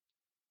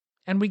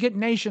 And we get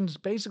nations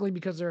basically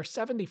because there are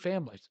 70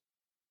 families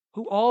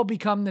who all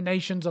become the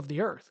nations of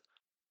the earth.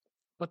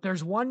 But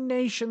there's one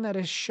nation that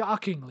is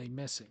shockingly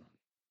missing,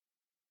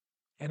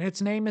 and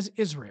its name is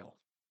Israel.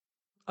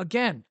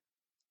 Again,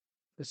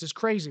 this is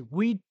crazy.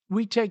 We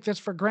take this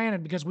for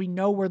granted because we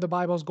know where the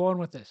Bible's going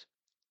with this.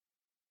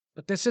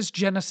 But this is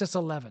Genesis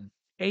 11.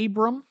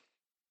 Abram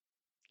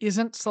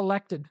isn't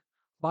selected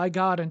by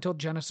God until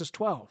Genesis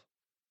 12.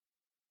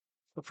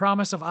 The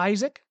promise of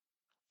Isaac,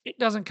 it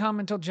doesn't come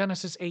until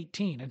Genesis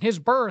 18, and his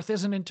birth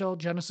isn't until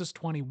Genesis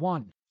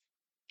 21.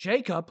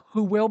 Jacob,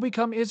 who will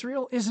become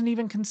Israel, isn't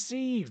even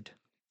conceived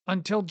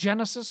until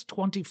Genesis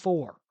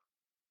 24.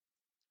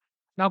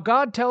 Now,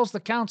 God tells the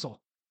council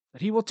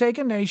that he will take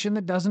a nation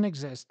that doesn't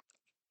exist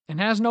and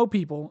has no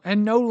people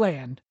and no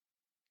land,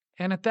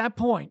 and at that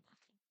point,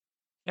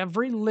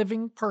 every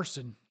living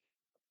person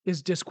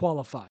is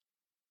disqualified.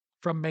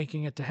 from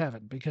making it to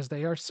heaven because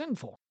they are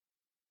sinful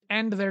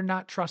and they're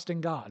not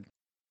trusting God.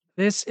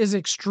 This is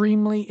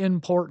extremely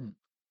important.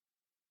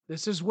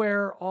 This is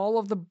where all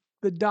of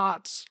the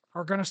dots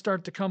are going to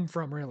start to come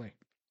from, really.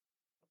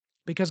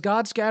 Because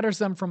God scatters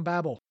them from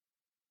Babel,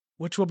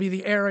 which will be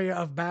the area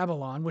of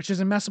Babylon, which is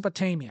in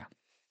Mesopotamia.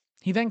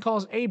 He then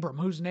calls Abram,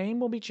 whose name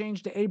will be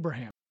changed to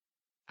Abraham,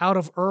 out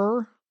of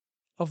Ur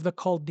of the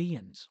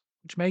Chaldeans,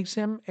 which makes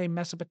him a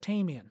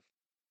Mesopotamian.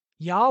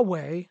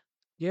 Yahweh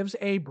gives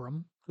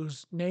Abram,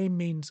 whose name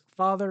means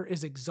Father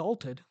is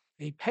exalted,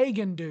 a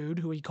pagan dude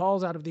who he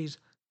calls out of these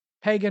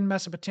pagan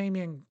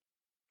Mesopotamian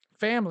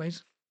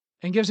families,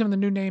 and gives him the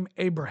new name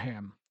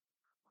Abraham,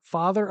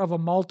 father of a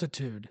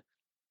multitude,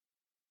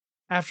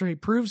 after he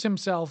proves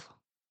himself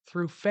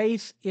through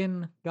faith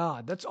in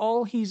God. That's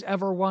all he's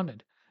ever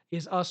wanted,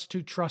 is us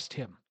to trust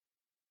him.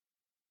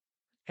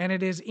 And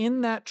it is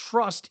in that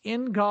trust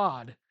in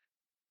God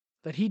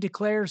that he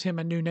declares him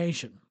a new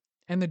nation,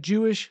 and the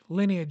Jewish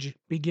lineage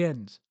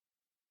begins.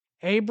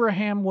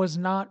 Abraham was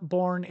not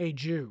born a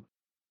Jew.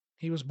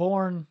 He was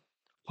born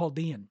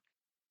Chaldean.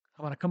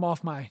 I'm going to come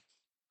off my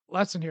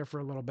lesson here for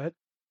a little bit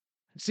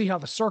and see how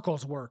the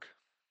circles work.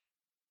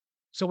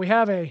 So we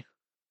have a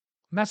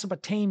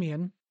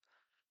Mesopotamian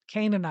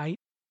Canaanite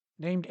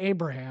named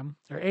Abraham,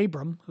 or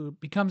Abram, who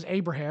becomes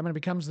Abraham and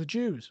becomes the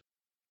Jews.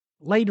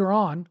 Later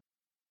on,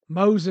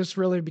 Moses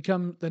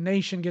the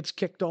nation gets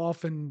kicked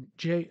off, and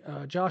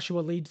Joshua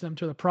leads them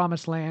to the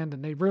promised land,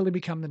 and they really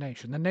become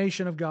the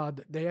nation of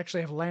God. They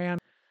actually have land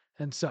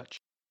and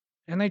such.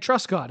 And they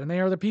trust God, and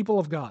they are the people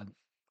of God.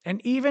 And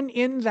even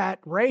in that,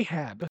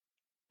 Rahab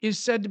is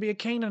said to be a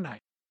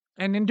Canaanite.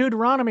 And in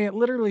Deuteronomy, it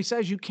literally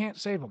says you can't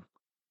save them.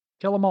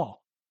 Kill them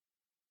all.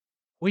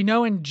 We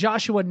know in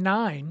Joshua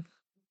 9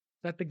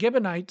 that the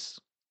Gibeonites,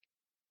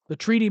 the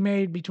treaty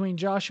made between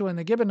Joshua and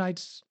the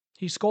Gibeonites,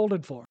 he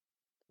scolded for.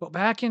 But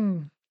back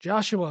in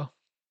Joshua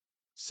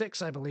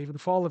 6, I believe, the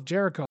fall of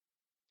Jericho,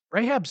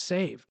 Rahab's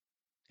saved.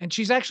 And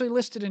she's actually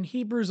listed in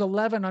Hebrews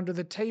 11 under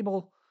the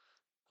table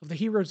of the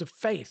heroes of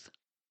faith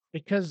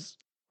because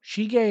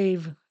she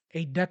gave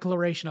a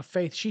declaration of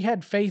faith. She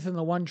had faith in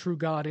the one true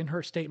God in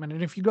her statement.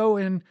 And if you go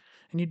in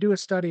and you do a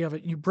study of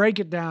it and you break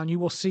it down, you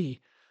will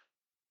see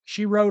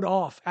she wrote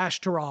off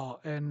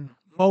Ashtaroth and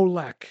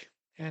Molech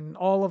and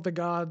all of the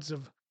gods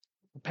of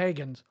the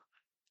pagans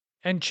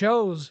and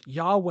chose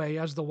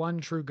Yahweh as the one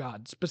true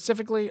God.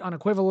 Specifically,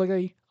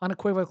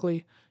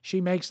 unequivocally, she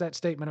makes that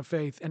statement of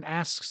faith and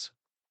asks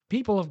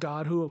people of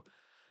God who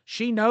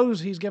she knows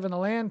he's given the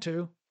land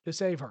to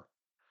save her.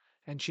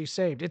 And she's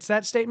saved. It's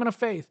that statement of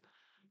faith.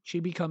 She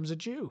becomes a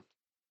Jew,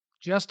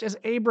 just as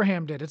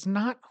Abraham did. It's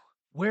not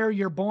where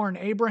you're born.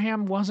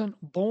 Abraham wasn't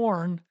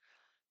born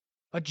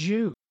a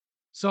Jew.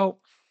 So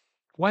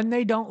when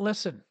they don't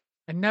listen,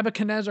 and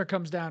Nebuchadnezzar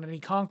comes down and he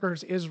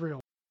conquers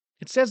Israel,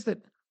 it says that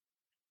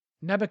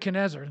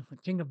Nebuchadnezzar, the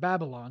king of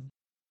Babylon,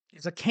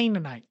 is a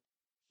Canaanite.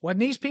 When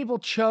these people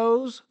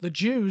the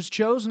Jews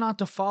chose not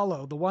to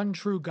follow the one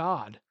true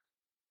God,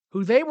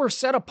 who they were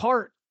set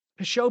apart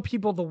to show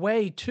people the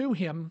way to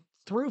him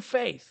through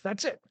faith.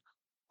 That's it.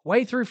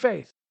 Way through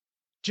faith.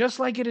 Just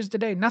like it is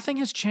today. Nothing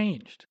has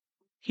changed.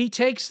 He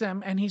takes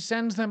them and he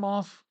sends them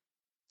off.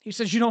 He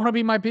says, you don't want to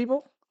be my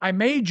people? I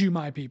made you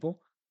my people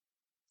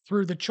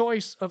through the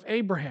choice of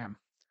Abraham.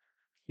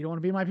 You don't want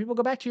to be my people?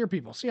 Go back to your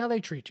people. See how they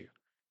treat you.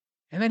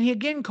 And then he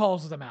again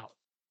calls them out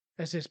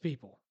as his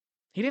people.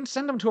 He didn't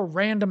send them to a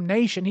random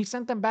nation. He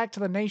sent them back to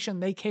the nation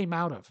they came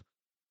out of.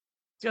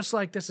 Just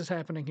like this is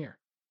happening here.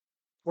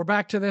 We're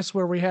back to this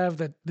where we have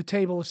the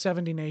table of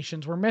 70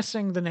 nations. We're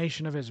missing the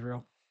nation of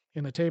Israel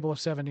in the table of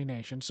 70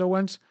 nations. So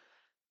once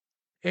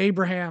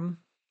Abraham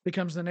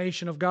becomes the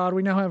nation of God,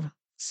 we now have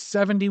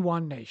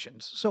 71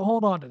 nations. So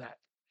hold on to that.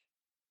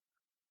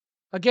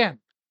 Again,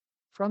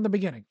 from the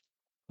beginning,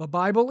 the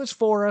Bible is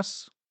for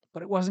us,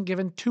 but it wasn't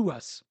given to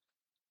us.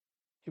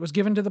 It was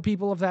given to the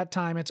people of that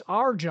time. It's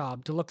our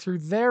job to look through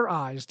their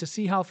eyes to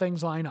see how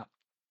things line up.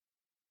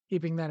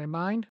 Keeping that in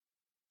mind,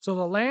 so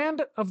the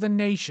land of the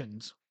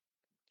nations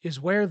is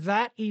where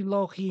that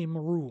Elohim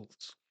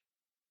rules.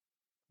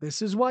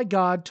 This is why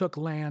God took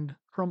land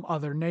from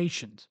other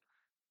nations,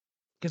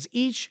 because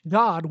each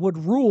God would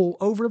rule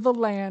over the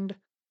land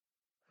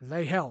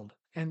they held,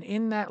 and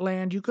in that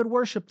land you could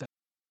worship them,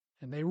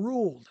 and they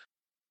ruled.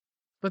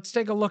 Let's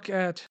take a look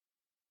at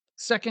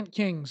 2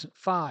 Kings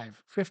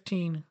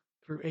 5:15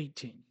 through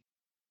 18.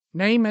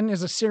 Naaman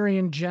is a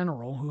Syrian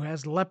general who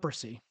has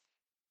leprosy,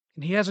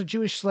 and he has a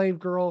Jewish slave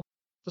girl.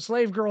 The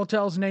slave girl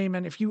tells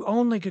Naaman, if you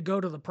only could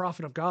go to the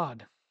prophet of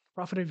God,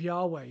 prophet of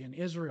Yahweh in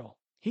Israel,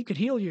 he could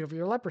heal you of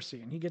your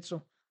leprosy. And he gets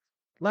a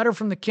letter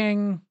from the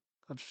king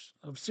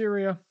of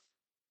Syria,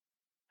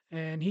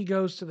 and he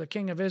goes to the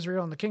king of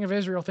Israel, and the king of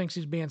Israel thinks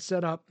he's being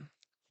set up,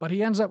 but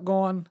he ends up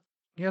going.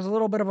 He has a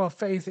little bit of a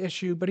faith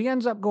issue, but he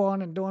ends up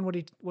going and doing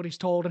what he's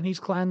told, and he's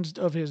cleansed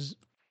of his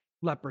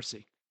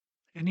leprosy.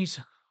 And he's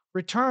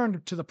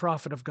returned to the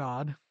prophet of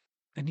God,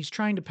 and he's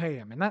trying to pay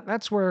him. And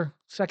that's where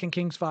 2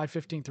 Kings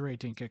 5:15 through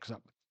 18 kicks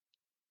up.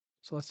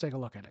 So let's take a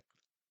look at it.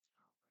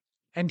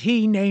 And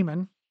he,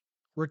 Naaman,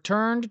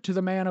 returned to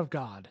the man of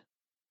God,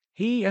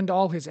 he and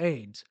all his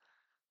aides,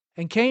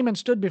 and came and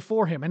stood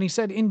before him. And he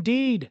said,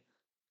 Indeed,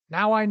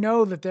 now I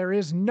know that there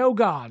is no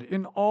God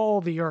in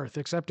all the earth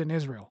except in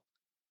Israel.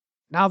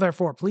 Now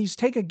therefore, please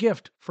take a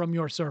gift from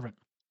your servant.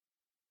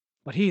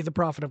 But he, the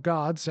prophet of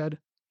God, said,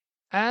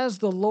 As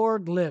the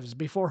Lord lives,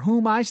 before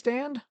whom I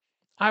stand,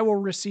 I will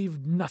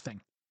receive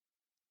nothing.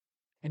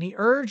 And he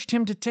urged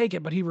him to take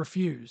it, but he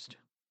refused.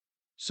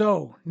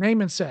 So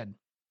Naaman said,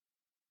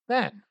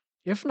 Then,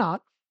 if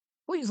not,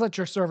 please let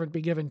your servant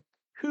be given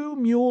 2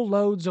 mule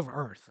loads of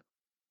earth,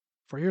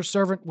 for your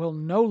servant will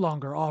no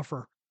longer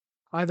offer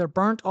either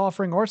burnt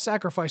offering or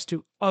sacrifice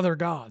to other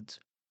gods,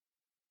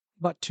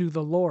 but to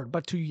the Lord,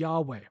 but to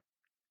Yahweh.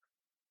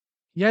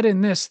 Yet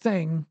in this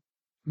thing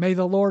may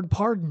the Lord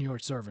pardon your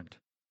servant.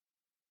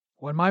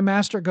 When my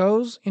master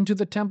goes into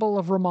the temple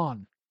of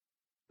Rimmon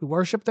to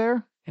worship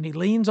there, and he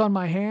leans on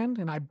my hand,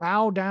 and I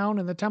bow down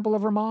in the temple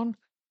of Rimmon,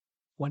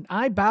 when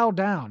I bow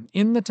down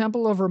in the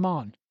temple of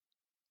Rimmon,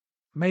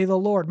 may the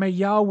Lord, may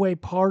Yahweh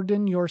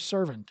pardon your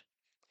servant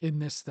in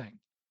this thing.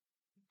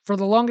 For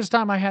the longest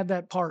time I had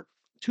that part,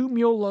 2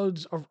 mule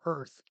loads of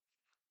earth,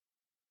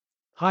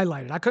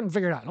 highlighted. I couldn't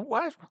figure it out.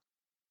 What?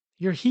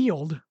 You're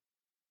healed.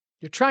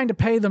 You're trying to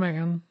pay the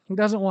man. He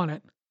doesn't want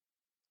it.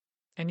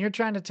 And you're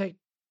trying to take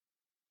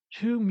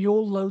 2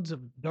 mule loads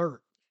of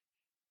dirt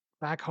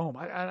back home.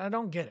 I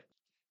don't get it.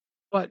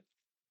 But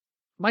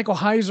Michael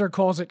Heiser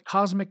calls it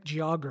cosmic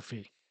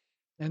geography.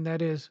 And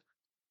that is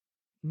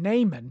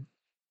Naaman,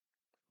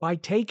 by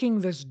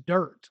taking this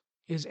dirt,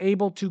 is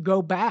able to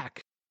go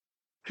back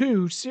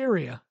to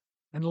Syria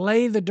and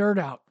lay the dirt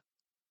out.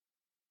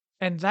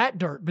 And that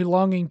dirt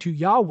belonging to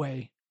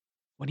Yahweh,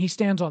 when he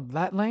stands on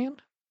that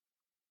land,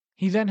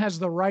 he then has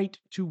the right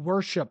to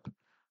worship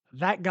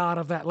that God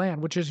of that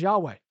land, which is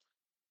Yahweh.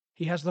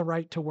 He has the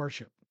right to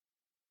worship.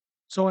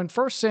 So in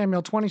 1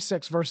 Samuel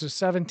 26, verses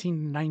 17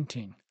 and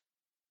 19,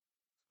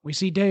 we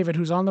see David,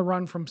 who's on the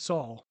run from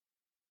Saul,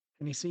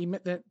 and you see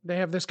that they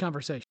have this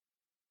conversation.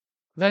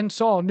 Then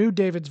Saul knew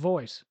David's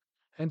voice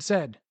and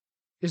said,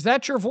 Is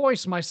that your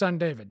voice, my son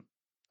David?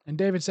 And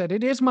David said,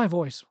 It is my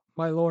voice,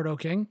 my lord, O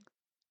king.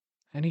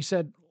 And he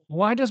said,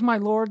 Why does my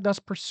lord thus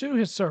pursue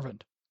his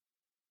servant?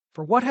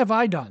 For what have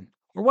I done,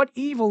 or what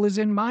evil is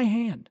in my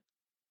hand?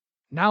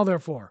 Now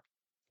therefore,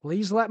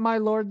 please let my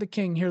lord the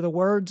king hear the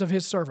words of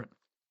his servant.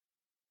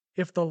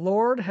 If the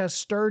Lord has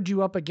stirred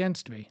you up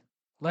against me,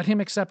 let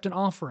him accept an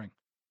offering.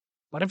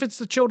 But if it's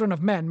the children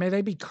of men, may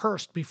they be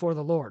cursed before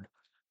the Lord,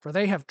 for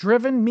they have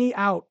driven me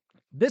out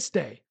this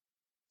day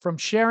from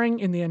sharing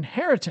in the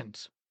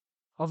inheritance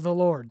of the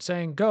Lord,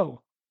 saying,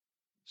 Go,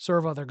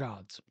 serve other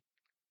gods.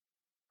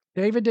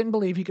 David didn't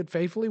believe he could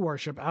faithfully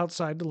worship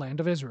outside the land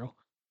of Israel,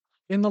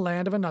 in the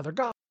land of another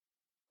God,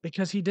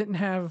 because he didn't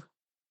have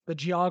the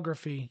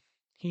geography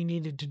he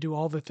needed to do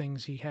all the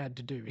things he had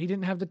to do. He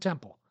didn't have the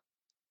temple.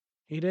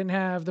 He didn't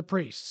have the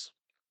priests.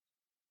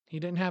 He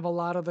didn't have a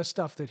lot of the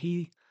stuff that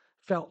he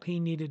felt he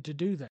needed to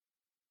do there.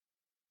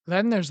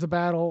 Then there's the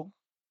battle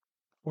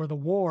or the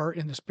war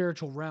in the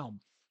spiritual realm.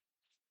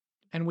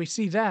 And we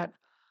see that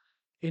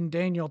in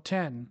Daniel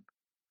 10,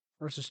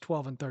 verses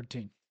 12 and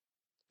 13.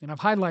 And I've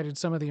highlighted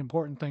some of the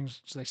important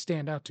things so they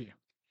stand out to you.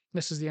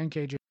 This is the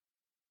NKJ.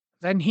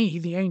 Then he,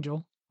 the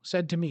angel,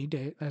 said to me,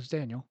 as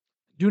Daniel,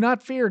 Do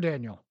not fear,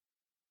 Daniel,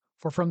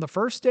 for from the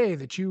first day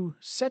that you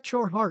set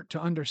your heart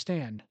to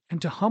understand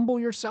and to humble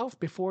yourself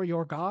before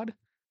your God,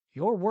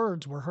 your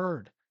words were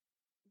heard,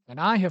 and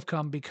I have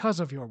come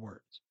because of your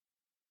words.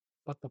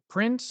 But the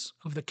prince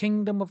of the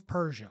kingdom of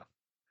Persia,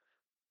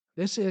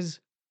 this is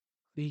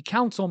the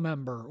council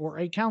member or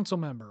a council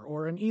member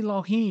or an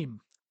Elohim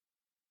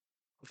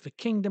of the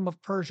kingdom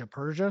of Persia,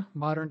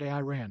 modern day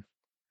Iran,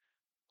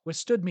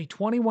 withstood me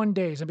 21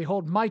 days, and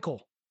behold,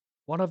 Michael,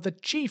 one of the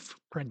chief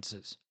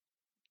princes.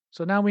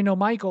 So now we know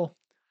Michael's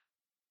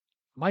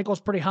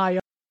pretty high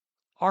up,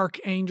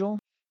 archangel,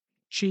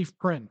 chief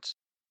prince,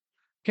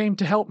 came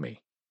to help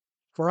me,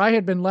 for I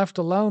had been left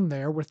alone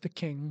there with the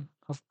king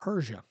of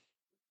Persia.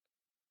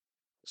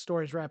 The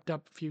story's wrapped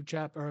up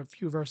a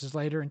few verses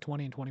later in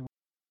 20 and 21.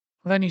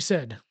 Then he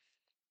said,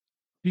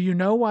 Do you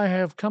know why I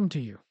have come to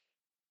you?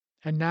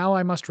 And now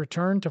I must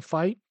return to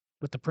fight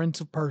with the prince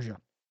of Persia.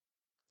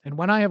 And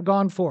when I have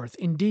gone forth,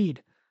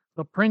 indeed,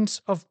 the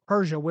prince of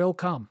Persia will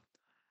come.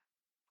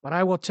 But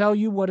I will tell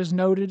you what is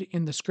noted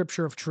in the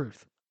scripture of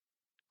truth.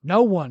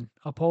 No one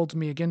upholds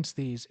me against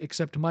these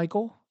except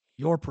Michael,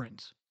 your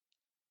prince.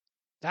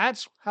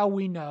 That's how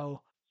we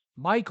know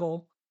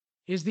Michael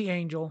is the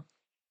angel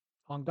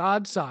on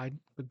God's side,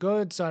 the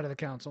good side of the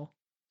council,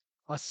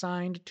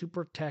 assigned to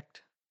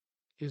protect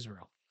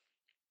Israel.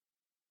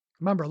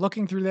 Remember,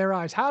 looking through their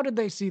eyes, how did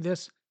they see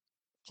this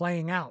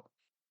playing out?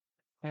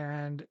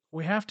 And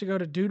we have to go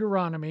to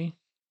Deuteronomy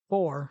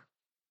 4,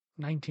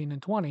 19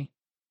 and 20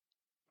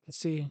 to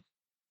see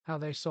how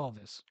they saw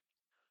this.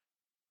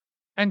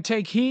 And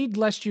take heed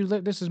lest you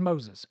live, this is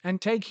Moses,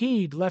 and take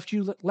heed lest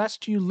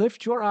you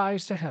lift your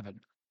eyes to heaven.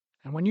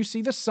 And when you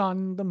see the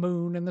sun, the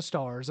moon, and the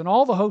stars, and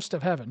all the host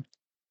of heaven,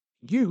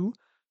 you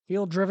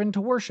feel driven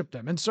to worship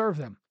them and serve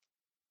them.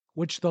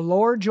 which the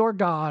Lord your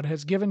God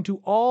has given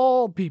to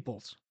all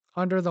peoples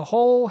under the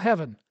whole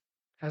heaven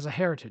as a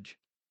heritage.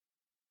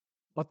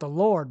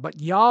 But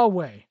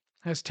Yahweh,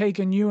 has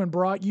taken you and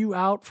brought you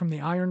out from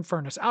the iron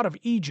furnace, out of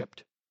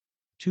Egypt,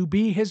 to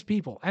be his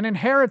people, an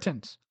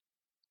inheritance,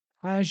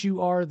 as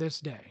you are this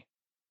day.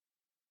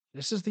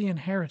 This is the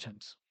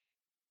inheritance.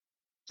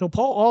 So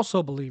Paul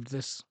also believed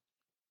this,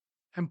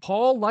 and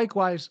Paul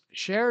likewise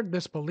shared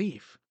this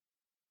belief,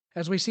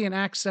 as we see in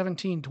Acts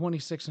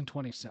 17:26 and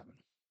 27.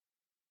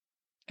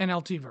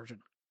 NLT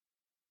version.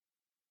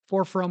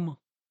 For from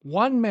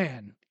one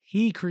man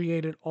he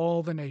created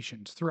all the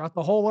nations throughout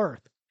the whole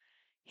earth.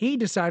 He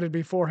decided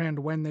beforehand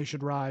when they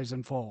should rise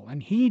and fall,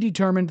 and he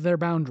determined their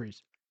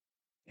boundaries.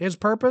 His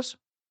purpose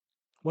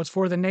was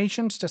for the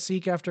nations to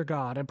seek after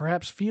God and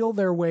perhaps feel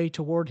their way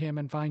toward him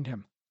and find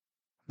him.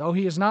 Though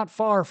he is not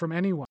far from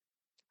any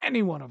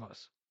one of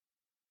us.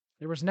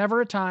 There was never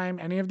a time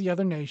any of the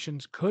other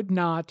nations could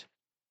not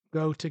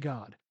go to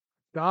God.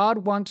 God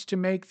wants to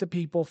make the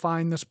people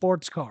find the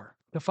sports car,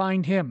 to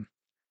find him.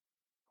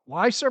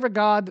 Why serve a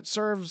God that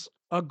serves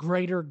a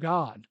greater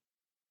God?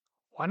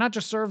 Why not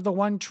just serve the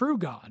one true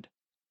God?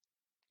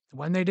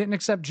 When they didn't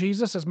accept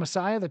Jesus as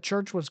Messiah, the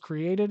church was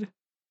created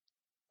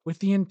with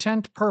the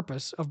intent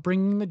purpose of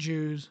bringing the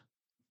Jews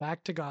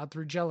back to God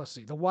through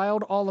jealousy. The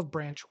wild olive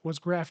branch was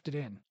grafted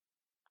in.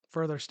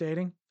 Further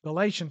stating,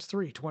 Galatians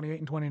 3:28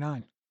 and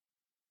 29.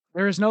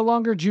 There is no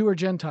longer Jew or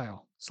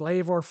Gentile,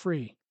 slave or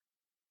free,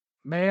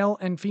 male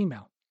and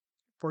female,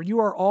 for you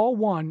are all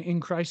one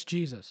in Christ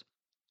Jesus.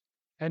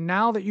 And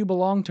now that you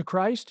belong to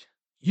Christ,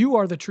 you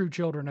are the true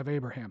children of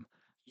Abraham.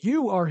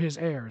 You are his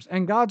heirs,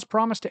 and God's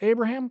promise to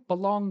Abraham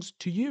belongs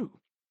to you.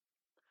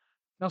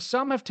 Now,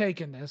 some have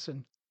taken this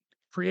and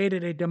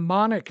created a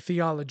demonic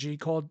theology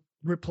called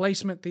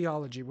replacement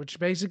theology, which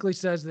basically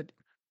says that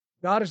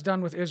God is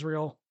done with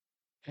Israel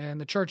and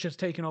the church has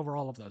taken over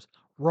all of those.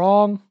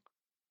 Wrong.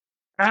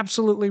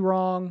 Absolutely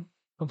wrong.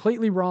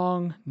 Completely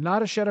wrong.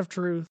 Not a shed of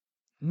truth.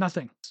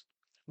 Nothing.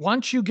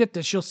 Once you get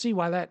this, you'll see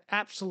why that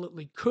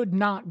absolutely could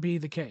not be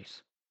the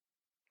case.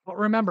 But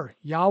remember,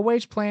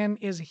 Yahweh's plan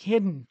is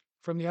hidden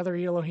from the other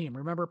Elohim.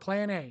 Remember,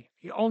 plan A.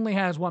 He only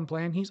has one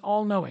plan. He's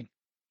all-knowing.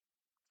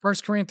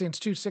 1 Corinthians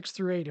 2:6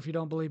 through 8, if you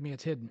don't believe me,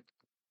 it's hidden.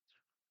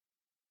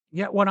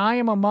 Yet when I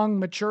am among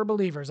mature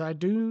believers, I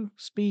do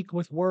speak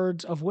with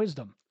words of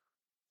wisdom,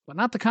 but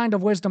not the kind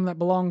of wisdom that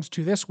belongs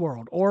to this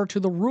world or to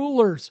the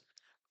rulers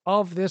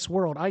of this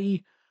world,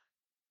 i.e.,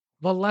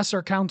 the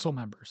lesser council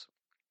members,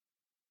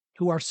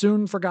 who are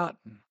soon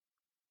forgotten.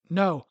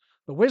 No,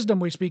 the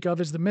wisdom we speak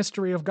of is the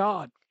mystery of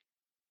God,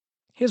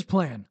 his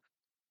plan,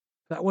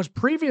 that was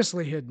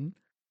previously hidden,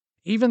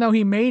 even though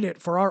he made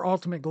it for our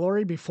ultimate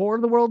glory before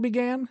the world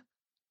began.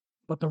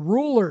 But the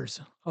rulers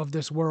of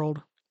this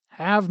world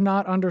have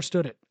not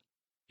understood it.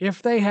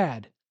 If they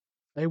had,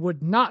 they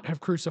would not have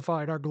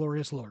crucified our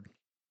glorious Lord.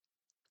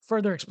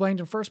 Further explained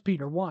in 1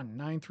 Peter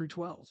 1:9 through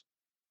 12.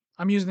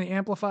 I'm using the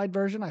Amplified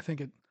version. I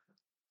think it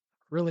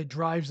really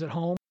drives it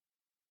home.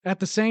 At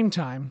the same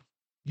time,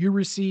 you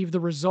receive the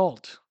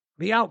result,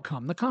 the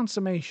outcome, the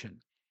consummation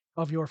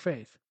of your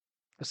faith,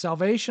 the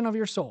salvation of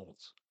your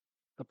souls.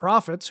 The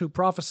prophets who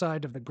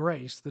prophesied of the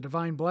grace, the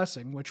divine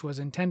blessing which was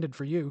intended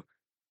for you,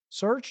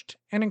 searched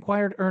and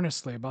inquired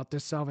earnestly about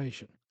this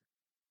salvation.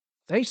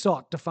 They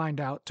sought to find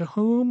out to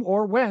whom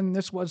or when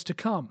this was to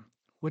come,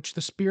 which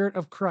the Spirit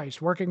of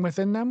Christ working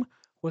within them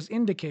was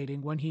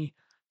indicating when he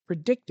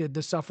predicted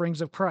the sufferings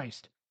of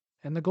Christ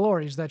and the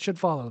glories that should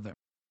follow them.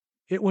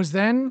 It was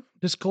then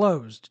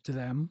disclosed to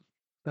them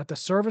that the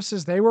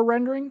services they were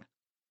rendering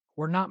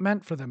were not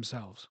meant for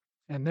themselves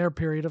and their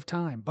period of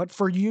time, but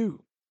for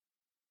you.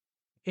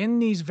 In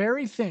these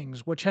very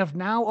things which have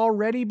now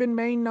already been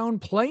made known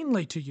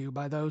plainly to you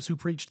by those who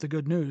preach the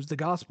good news, the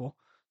gospel,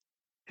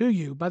 who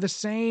you, by the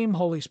same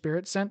Holy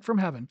Spirit sent from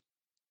heaven,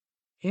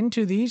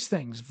 into these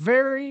things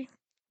very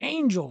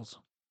angels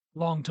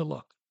long to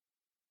look.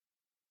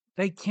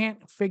 They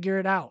can't figure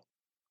it out.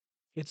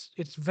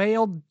 It's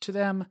veiled to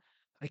them.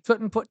 They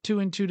couldn't put two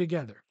and two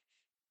together.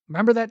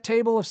 Remember that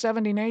table of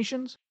 70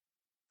 nations?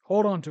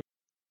 Hold on to it.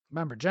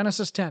 Remember,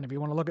 Genesis 10, if you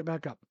want to look it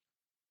back up.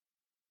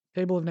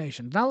 Table of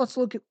nations. Now let's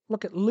look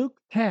at Luke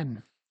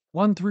 10,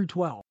 1 through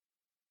 12.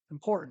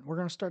 Important. We're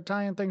going to start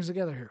tying things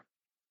together here.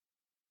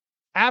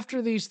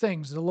 After these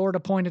things, the Lord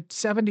appointed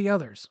 70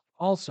 others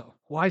also.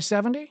 Why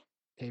 70?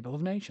 Table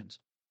of nations.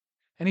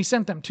 And he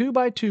sent them 2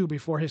 by 2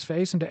 before his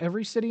face into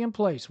every city and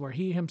place where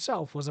he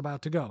himself was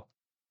about to go.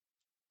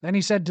 Then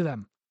he said to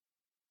them,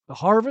 the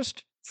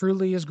harvest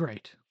truly is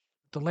great.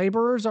 The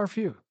laborers are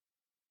few.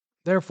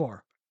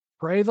 Therefore,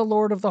 pray the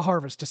Lord of the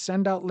harvest to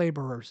send out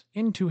laborers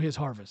into his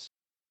harvest.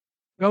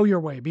 Go your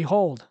way.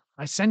 Behold,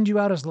 I send you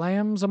out as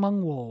lambs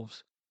among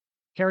wolves.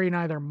 Carry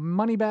neither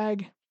money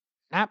bag,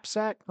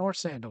 knapsack, nor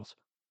sandals,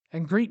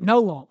 and greet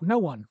no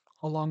one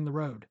along the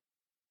road.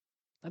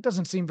 That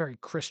doesn't seem very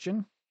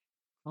Christian.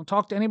 Don't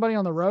talk to anybody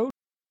on the road.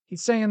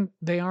 He's saying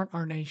they aren't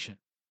our nation.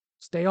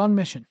 Stay on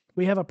mission.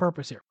 We have a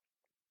purpose here.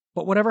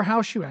 But whatever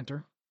house you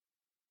enter,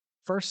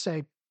 first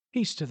say,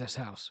 peace to this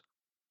house.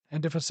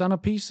 And if a son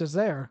of peace is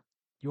there,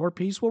 your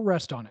peace will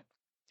rest on it.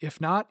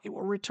 If not, it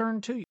will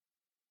return to you.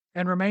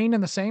 And remain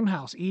in the same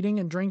house, eating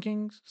and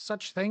drinking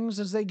such things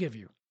as they give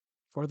you.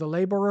 For the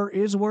laborer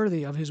is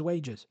worthy of his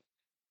wages.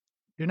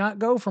 Do not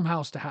go from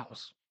house to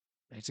house.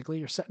 Basically,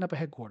 you're setting up a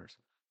headquarters.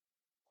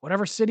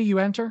 Whatever city you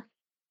enter,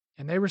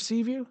 and they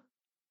receive you,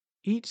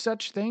 eat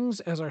such things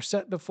as are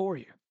set before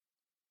you.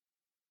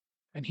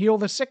 And heal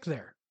the sick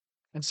there,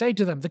 and say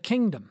to them, the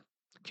kingdom.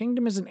 The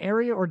kingdom is an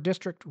area or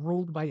district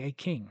ruled by a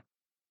king.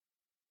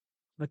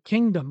 The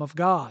kingdom of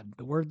God,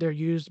 the word there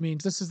used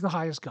means this is the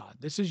highest God.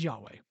 This is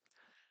Yahweh.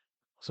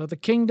 So the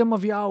kingdom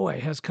of Yahweh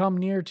has come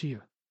near to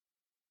you.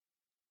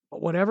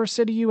 But whatever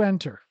city you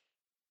enter,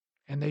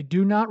 and they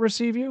do not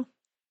receive you,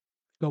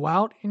 go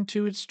out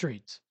into its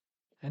streets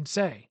and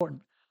say,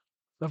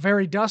 the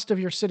very dust of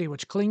your city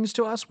which clings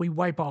to us, we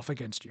wipe off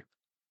against you.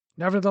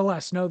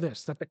 Nevertheless, know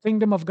this, that the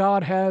kingdom of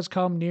God has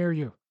come near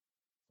you.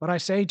 But I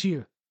say to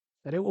you,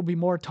 that it will be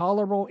more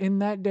tolerable in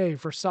that day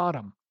for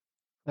Sodom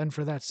than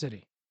for that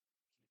city.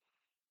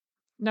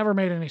 Never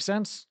made any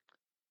sense.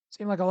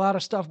 Seemed like a lot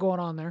of stuff going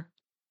on there.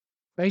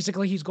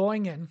 Basically, he's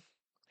going in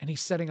and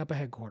he's setting up a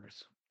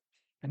headquarters.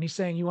 And he's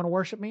saying, you want to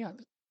worship me?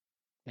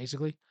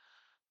 Basically,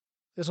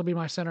 this will be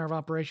my center of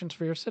operations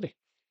for your city.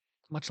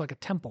 Much like a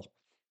temple.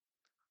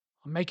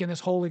 I'm making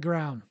this holy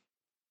ground.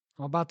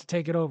 I'm about to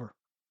take it over.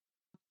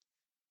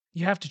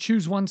 You have to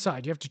choose one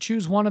side. You have to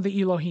choose one of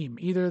the Elohim,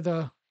 either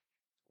the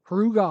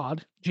true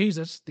God,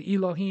 Jesus, the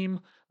Elohim,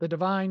 the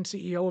divine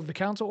CEO of the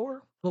council,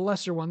 or the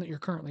lesser one that you're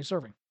currently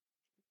serving.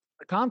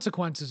 The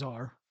consequences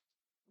are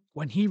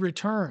when he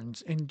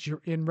returns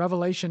in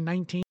Revelation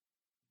 19,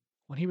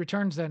 when he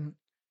returns, then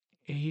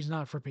he's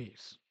not for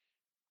peace.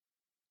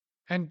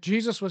 And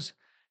Jesus was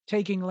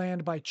taking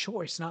land by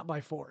choice, not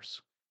by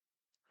force.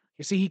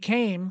 You see, he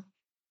came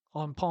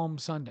on Palm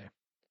Sunday.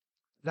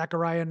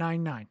 Zechariah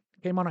 9:9.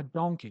 He came on a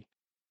donkey.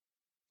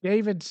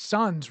 David's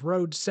sons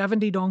rode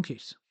 70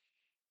 donkeys.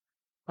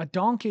 A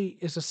donkey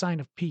is a sign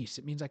of peace.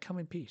 It means I come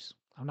in peace.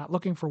 I'm not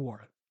looking for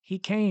war. He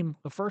came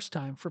the first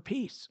time for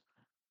peace.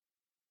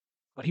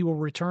 But he will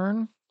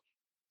return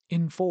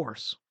in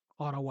force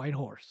on a white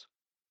horse.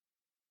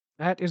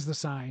 That is the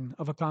sign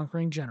of a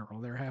conquering general.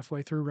 They're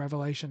halfway through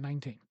Revelation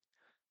 19.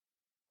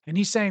 And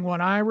he's saying,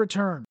 when I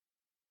return,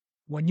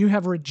 when you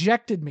have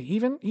rejected me,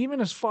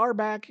 even as far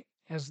back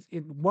as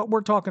in what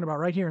we're talking about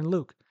right here in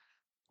Luke,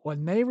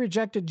 when they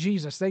rejected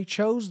Jesus, they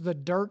chose the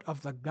dirt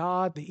of the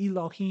God, the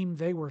Elohim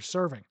they were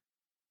serving.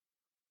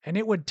 And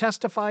it would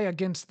testify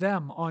against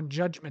them on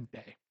Judgment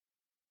Day.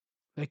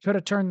 They could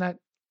have turned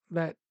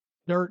that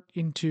dirt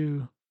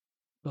into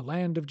the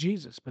land of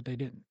Jesus, but they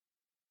didn't.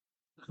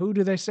 Who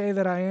do they say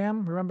that I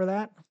am? Remember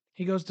that?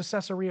 He goes to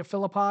Caesarea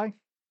Philippi.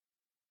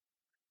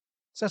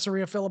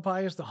 Caesarea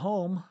Philippi is the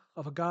home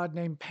of a god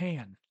named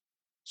Pan.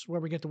 It's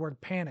where we get the word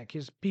panic.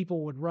 His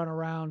people would run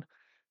around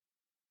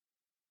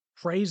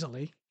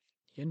crazily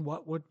in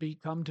what would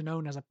become to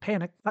known as a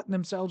panic, cutting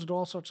themselves, do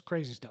all sorts of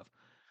crazy stuff.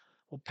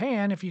 Well,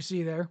 Pan, if you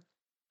see there,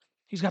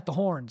 he's got the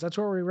horns. That's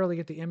where we really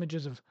get the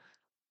images of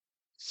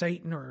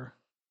Satan or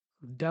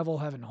the devil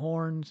having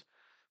horns.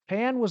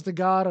 Pan was the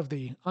god of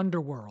the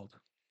underworld.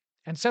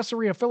 And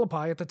Caesarea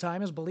Philippi at the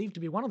time is believed to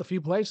be one of the few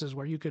places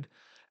where you could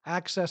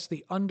access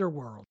the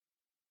underworld.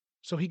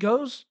 So he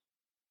goes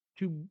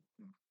to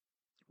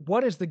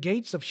what is the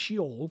gates of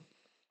Sheol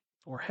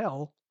or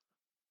hell,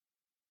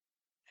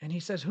 and he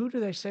says, who do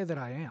they say that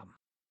I am?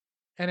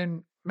 And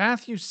in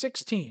Matthew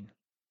 16,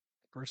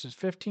 verses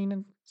 15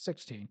 and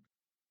 16,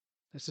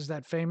 this is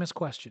that famous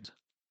question.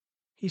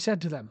 He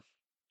said to them,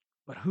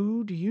 but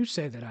who do you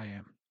say that I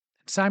am?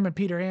 And Simon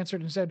Peter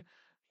answered and said,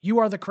 you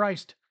are the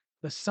Christ,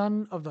 the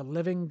Son of the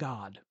living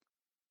God.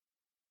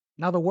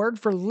 Now the word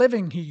for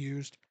living he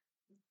used,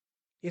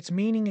 its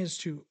meaning is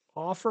to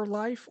offer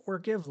life or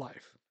give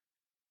life.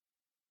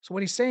 So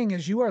what he's saying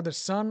is you are the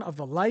Son of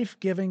the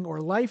life-giving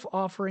or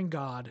life-offering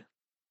God,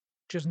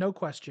 which is no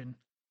question,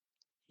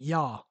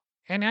 Yah.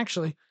 And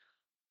actually,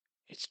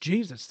 it's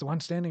Jesus, the one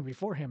standing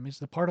before him, is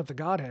the part of the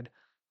Godhead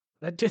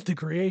that did the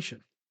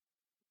creation.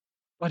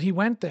 But he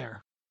went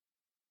there,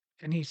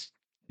 and he's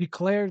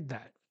declared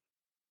that.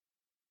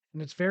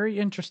 And it's very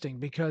interesting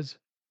because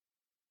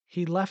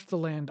he left the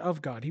land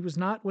of God. He was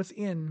not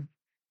within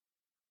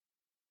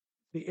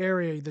the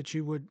area that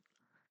you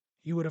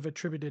would have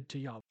attributed to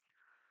Yahweh.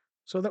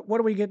 So that what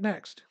do we get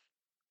next?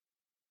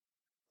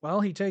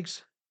 Well, he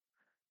takes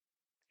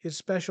his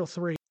special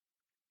three,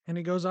 and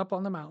he goes up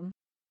on the mountain,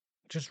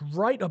 just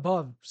right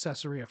above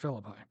Caesarea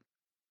Philippi.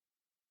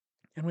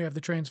 And we have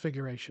the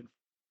Transfiguration.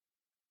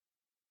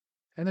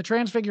 And the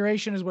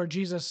Transfiguration is where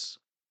Jesus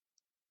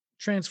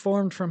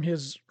transformed from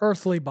his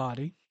earthly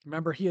body.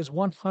 Remember, he is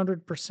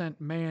 100%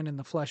 man in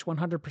the flesh,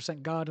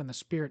 100% God in the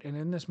spirit. And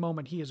in this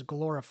moment, he is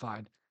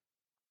glorified.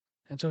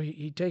 And so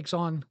he takes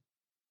on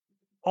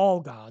all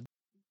God.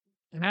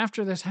 And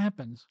after this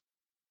happens,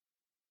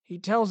 he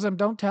tells them,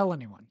 don't tell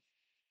anyone.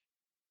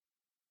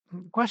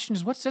 And the question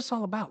is, what's this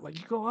all about? Like,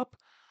 you go up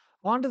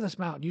onto this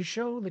mountain, you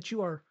show that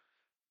you are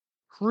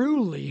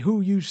truly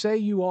who you say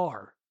you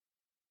are.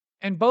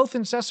 And both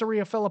in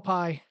Caesarea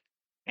Philippi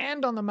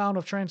and on the Mount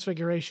of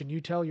Transfiguration,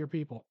 you tell your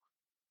people,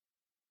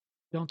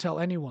 don't tell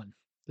anyone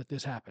that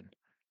this happened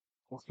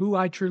or who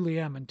I truly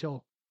am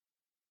until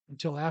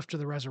after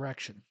the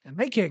resurrection. And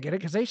they can't get it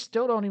because they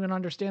still don't even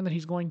understand that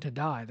he's going to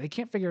die. They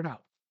can't figure it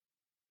out.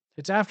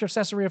 It's after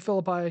Caesarea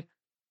Philippi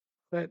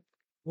that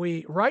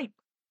right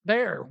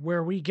there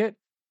where we get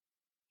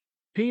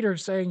Peter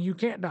saying, you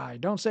can't die.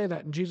 Don't say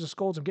that. And Jesus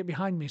scolds him, get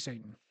behind me,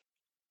 Satan.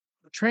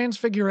 The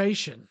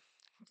transfiguration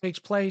takes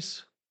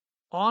place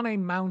on a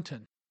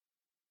mountain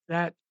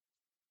that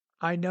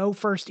I know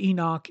First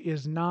Enoch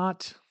is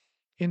not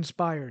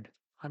inspired.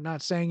 I'm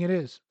not saying it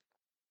is.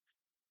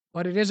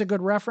 But it is a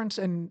good reference,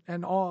 and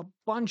a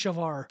bunch of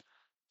our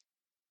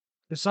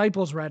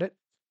disciples read it,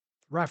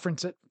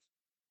 reference it.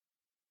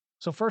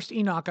 So First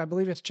Enoch, I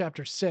believe it's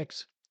chapter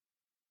 6,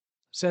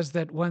 says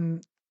that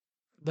when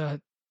the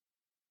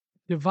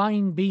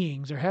divine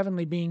beings or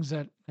heavenly beings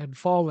that had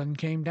fallen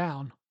came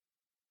down,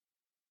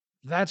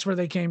 that's where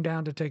they came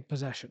down to take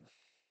possession.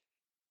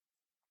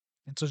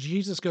 And so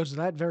Jesus goes to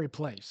that very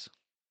place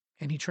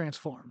and he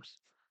transforms.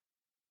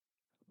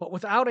 But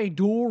without a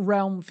dual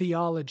realm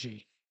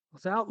theology,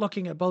 without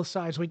looking at both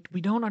sides, we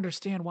don't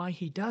understand why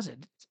he does it.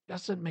 It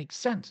doesn't make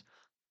sense.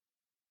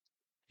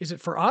 Is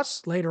it for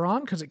us later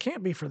on? Because it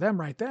can't be for them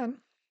right then.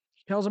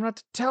 He tells them not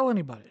to tell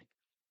anybody.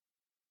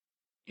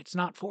 It's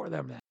not for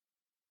them then.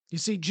 You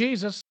see,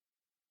 Jesus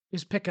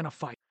is picking a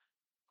fight.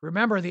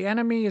 Remember, the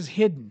enemy is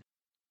hidden.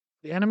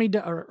 The enemy,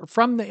 or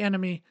from the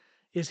enemy,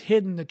 is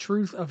hidden the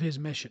truth of his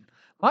mission.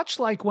 Much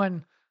like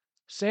when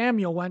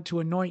Samuel went to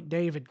anoint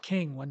David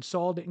king, when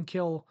Saul didn't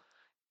kill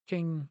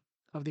king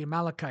of the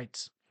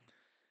Amalekites,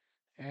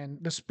 and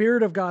the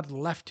Spirit of God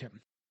left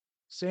him.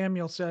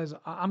 Samuel says,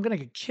 I'm going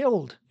to get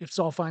killed if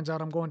Saul finds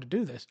out I'm going to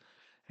do this.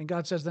 And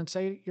God says, then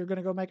say you're going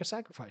to go make a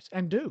sacrifice,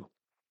 and do.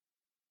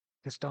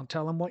 Just don't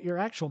tell him what your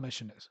actual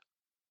mission is.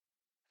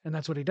 And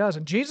that's what he does.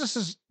 And Jesus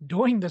is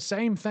doing the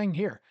same thing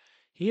here.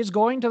 He is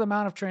going to the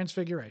Mount of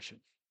Transfiguration,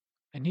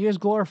 and he is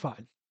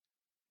glorified.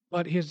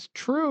 But his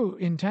true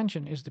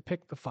intention is to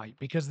pick the fight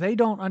because they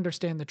don't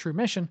understand the true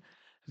mission.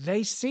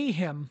 They see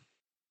him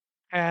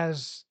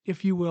as,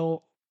 if you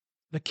will,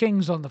 the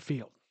king's on the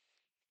field.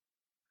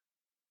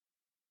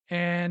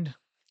 And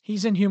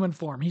he's in human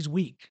form. He's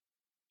weak.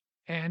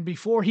 And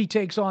before he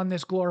takes on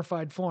this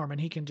glorified form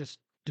and he can just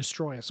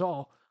destroy us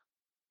all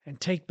and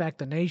take back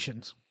the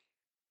nations,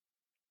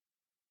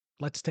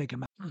 let's take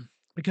him out.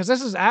 Because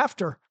this is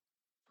after,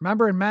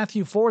 remember in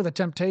Matthew 4, the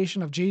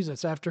temptation of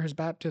Jesus after his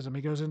baptism.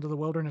 He goes into the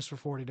wilderness for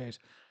 40 days.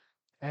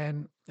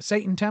 And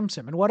Satan tempts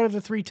him. And what are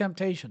the 3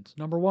 temptations?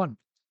 Number 1,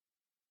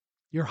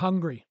 you're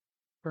hungry.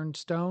 Turn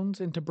stones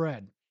into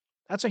bread.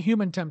 That's a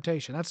human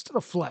temptation. That's to the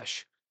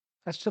flesh.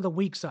 That's to the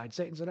weak side.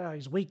 Satan said, oh,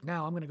 he's weak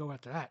now. I'm going to go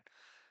after that.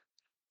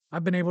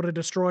 I've been able to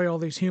destroy all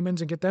these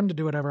humans and get them to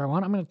do whatever I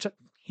want.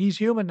 He's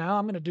human now.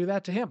 I'm going to do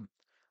that to him.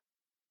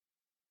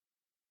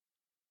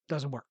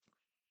 Doesn't work.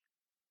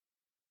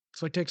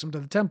 So he takes him to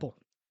the temple.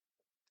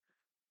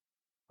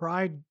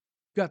 Pride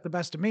got the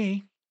best of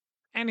me.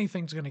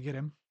 Anything's going to get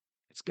him.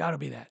 It's got to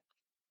be that.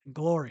 And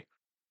glory.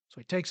 So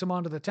he takes him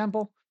onto the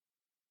temple.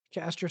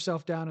 Cast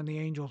yourself down and the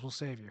angels will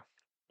save you.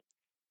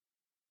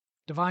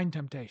 Divine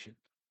temptation.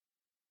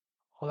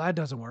 Well, that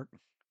doesn't work.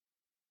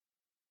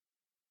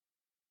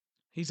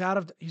 He's out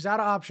of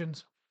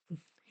options.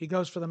 He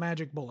goes for the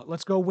magic bullet.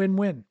 Let's go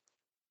win-win.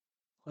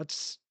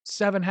 Let's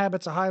 7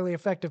 habits of highly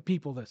effective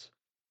people this.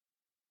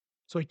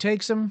 So he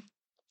takes him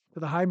to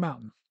the high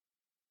mountain.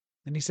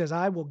 And he says,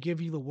 I will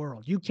give you the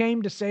world. You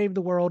came to save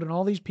the world and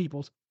all these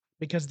peoples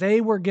because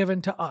they were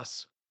given to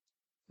us.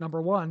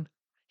 Number 1,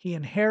 he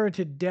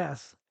inherited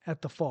death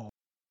at the fall.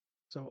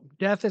 So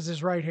death is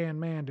his right-hand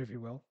man, if you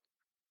will.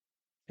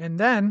 And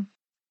then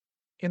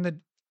in the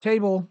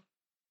table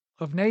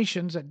of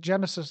nations at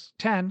Genesis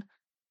 10,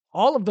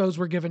 all of those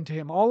were given to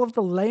him. All of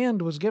the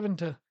land was given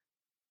to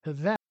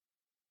them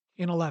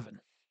in 11.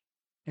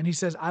 And he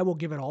says, I will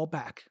give it all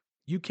back.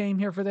 You came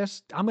here for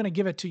this. I'm going to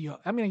give it to you.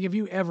 I'm going to give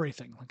you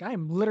everything. Like I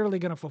am literally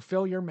going to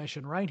fulfill your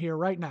mission right here,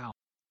 right now.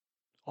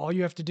 All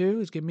you have to do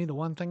is give me the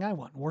one thing I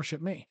want.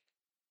 Worship me.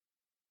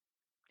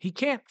 He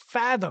can't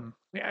fathom.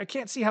 I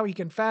can't see how he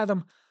can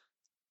fathom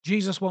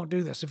Jesus won't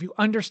do this. If you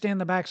understand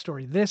the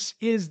backstory, this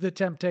is the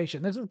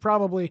temptation. This is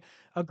probably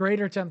a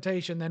greater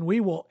temptation than we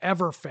will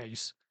ever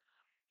face.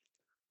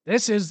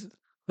 This is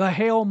the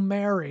Hail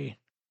Mary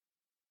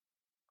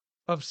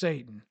of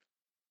Satan.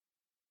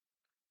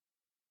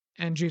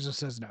 And Jesus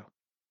says no.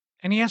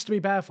 And he has to be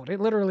baffled. It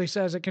literally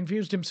says it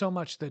confused him so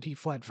much that he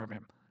fled from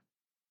him.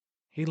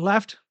 He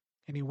left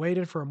and he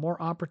waited for a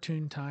more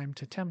opportune time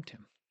to tempt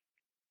him.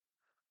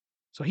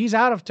 So he's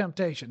out of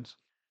temptations.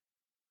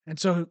 And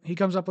so he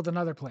comes up with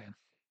another plan.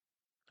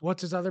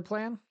 What's his other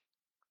plan?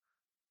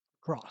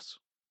 Cross.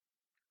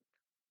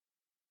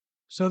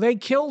 So they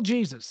kill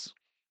Jesus,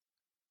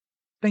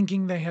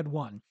 thinking they had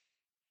won.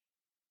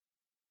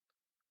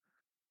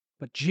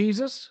 But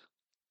Jesus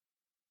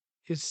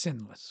is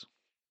sinless.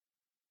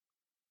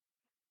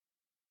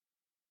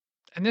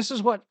 And this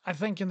is what I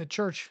think in the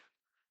church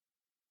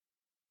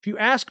If you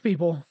ask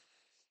people,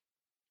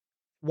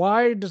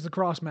 why does the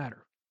cross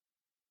matter?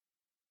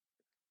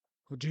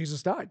 Well,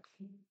 Jesus died.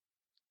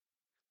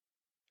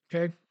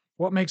 Okay.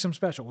 What makes him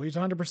special? Well, he's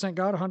 100%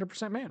 God,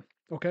 100% man.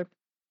 Okay.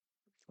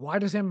 Why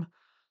does him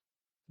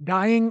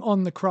dying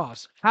on the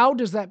cross, how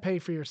does that pay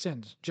for your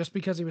sins? Just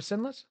because he was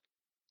sinless?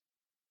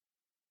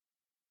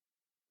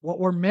 What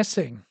we're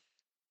missing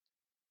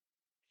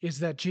is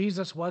that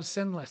Jesus was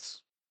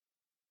sinless.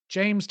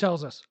 James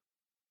tells us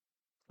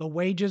the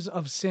wages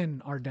of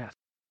sin are death.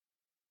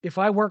 If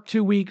I work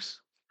 2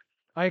 weeks,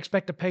 I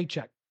expect a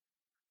paycheck.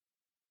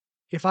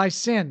 If I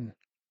sin,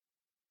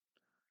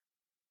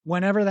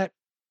 whenever that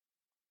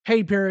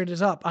pay period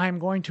is up, I am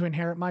going to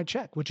inherit my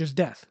check, which is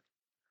death.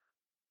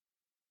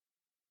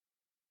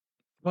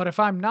 But if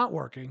I'm not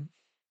working,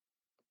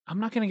 I'm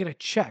not going to get a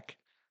check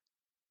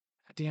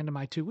at the end of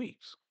my 2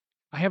 weeks.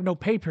 I have no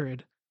pay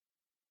period.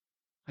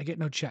 I get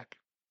no check.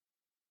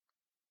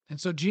 And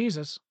so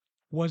Jesus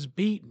was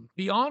beaten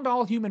beyond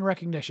all human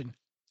recognition,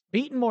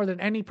 beaten more than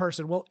any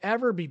person will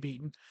ever be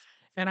beaten.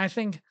 And I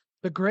think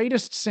the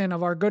greatest sin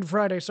of our Good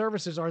Friday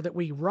services are that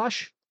we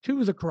rush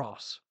to the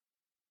cross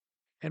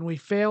and we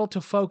fail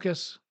to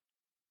focus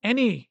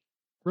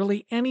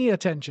really any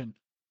attention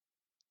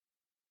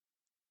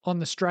on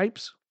the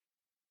stripes,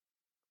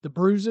 the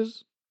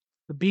bruises,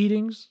 the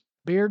beatings,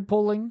 beard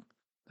pulling,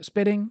 the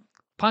spitting,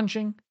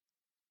 punching.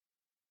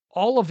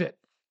 All of it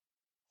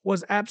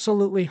was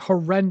absolutely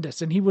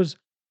horrendous. And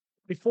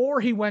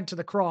before he went to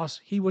the cross,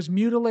 he was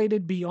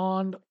mutilated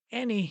beyond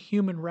any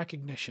human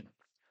recognition.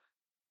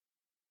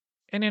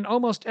 And in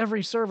almost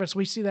every service,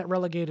 we see that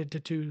relegated to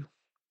 2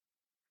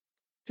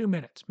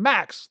 minutes,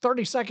 max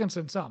 30 seconds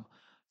in some,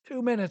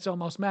 2 minutes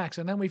almost max.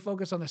 And then we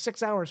focus on the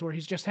 6 hours where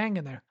he's just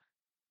hanging there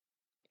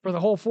for the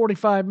whole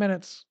 45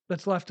 minutes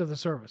that's left of the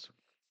service.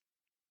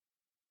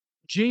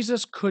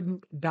 Jesus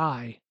couldn't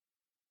die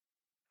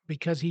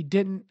because he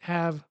didn't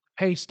have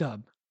pay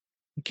stub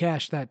to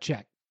cash that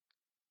check.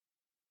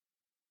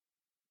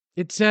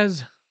 It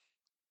says,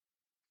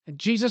 and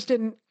Jesus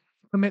didn't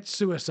commit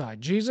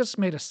suicide. Jesus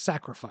made a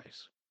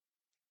sacrifice.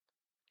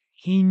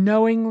 He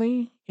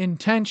knowingly,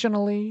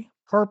 intentionally,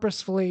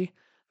 purposefully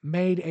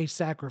made a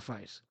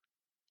sacrifice.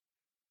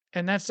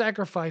 And that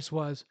sacrifice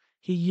was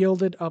he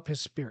yielded up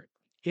his spirit.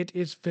 It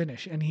is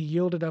finished. And he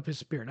yielded up his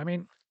spirit. I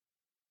mean,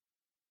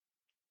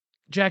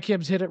 Jack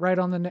Hibbs hit it right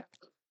on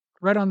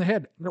the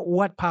head.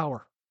 What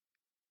power?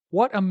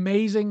 What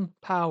amazing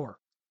power.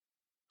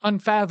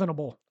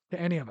 Unfathomable to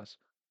any of us.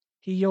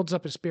 He yields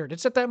up his spirit.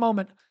 It's at that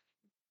moment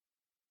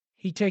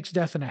he takes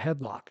death in a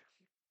headlock.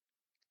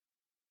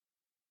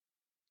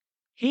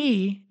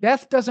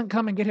 Death doesn't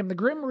come and get him. The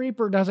Grim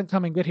Reaper doesn't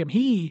come and get him.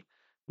 He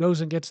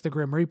goes and gets the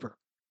Grim Reaper.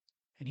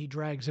 And he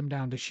drags him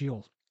down to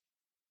Sheol.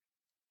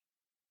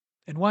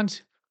 And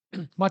once,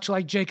 much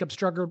like Jacob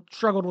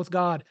struggled with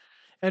God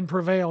and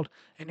prevailed,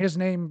 and his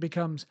name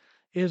becomes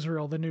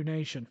Israel, the new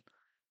nation,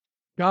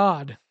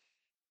 death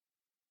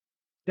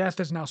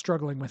is now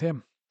struggling with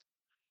him.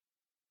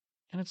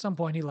 And at some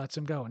point he lets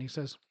him go and he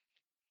says,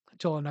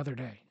 until another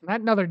day. And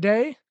that another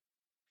day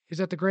is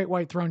at the great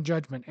white throne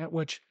judgment, at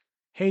which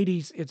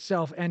Hades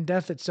itself and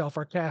death itself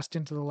are cast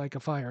into the lake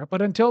of fire.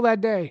 But until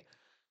that day,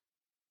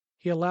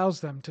 he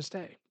allows them to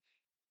stay.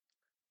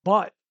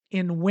 But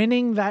in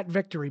winning that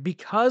victory,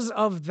 because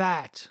of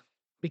that,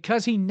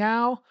 because he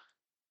now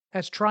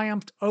has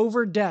triumphed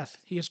over death,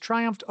 he has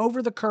triumphed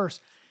over the curse,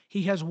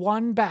 he has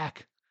won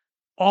back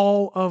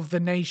all of the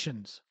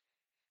nations.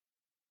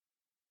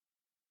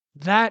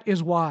 That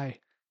is why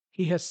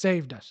he has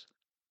saved us.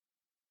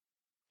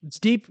 It's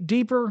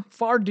deeper,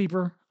 far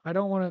deeper. I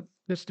don't want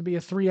this to be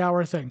a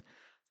 3-hour thing.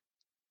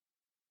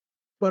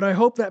 But I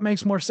hope that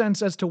makes more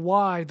sense as to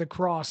why the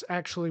cross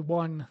actually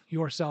won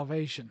your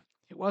salvation.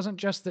 It wasn't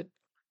just that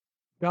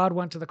God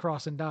went to the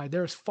cross and died.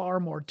 There's far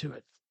more to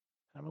it.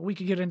 I mean, we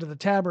could get into the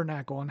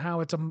tabernacle and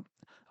how it's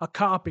a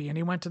copy, and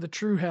he went to the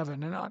true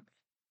heaven. And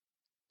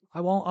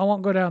I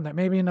won't go down that.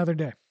 Maybe another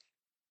day.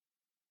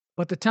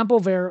 But the temple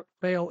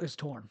veil is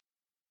torn,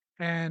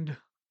 and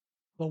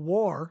the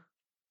war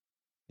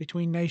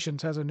between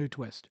nations has a new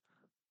twist.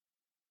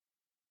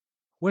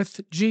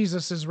 With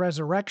Jesus'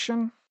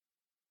 resurrection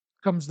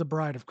comes the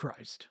bride of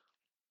Christ.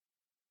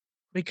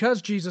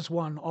 Because Jesus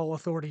won all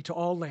authority to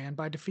all land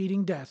by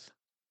defeating death,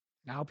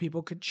 now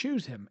people could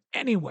choose him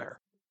anywhere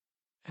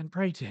and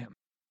pray to him.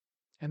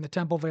 And the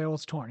temple veil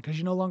is torn because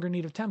you no longer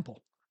need a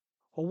temple.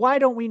 Well, why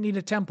don't we need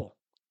a temple?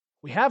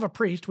 We have a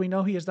priest. We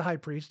know he is the high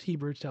priest.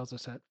 Hebrews tells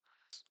us that.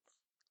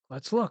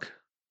 Let's look.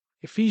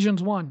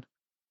 Ephesians 1,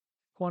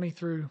 20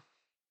 through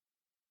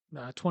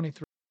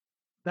 23.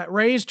 That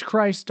raised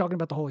Christ, talking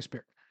about the Holy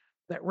Spirit,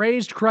 that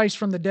raised Christ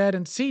from the dead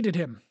and seated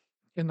him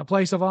in the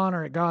place of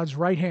honor at God's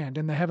right hand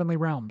in the heavenly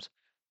realms.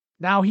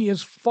 Now he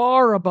is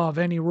far above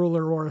any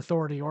ruler or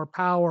authority or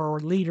power or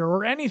leader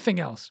or anything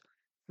else,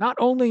 not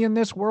only in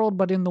this world,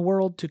 but in the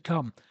world to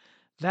come.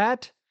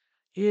 That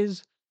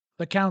is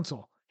the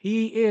council.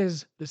 He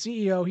is the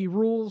CEO. He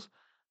rules.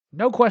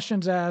 No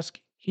questions asked.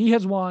 He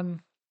has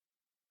won.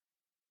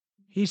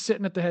 He's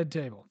sitting at the head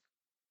table.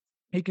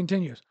 He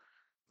continues.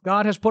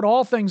 God has put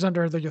all things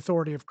under the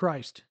authority of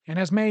Christ and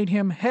has made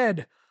him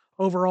head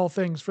over all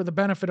things for the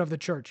benefit of the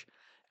church.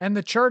 And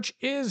the church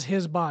is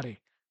his body.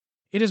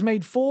 It is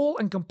made full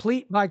and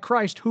complete by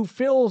Christ, who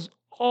fills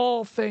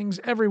all things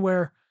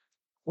everywhere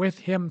with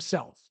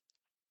himself.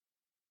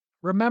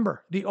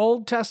 Remember, the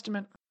Old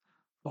Testament,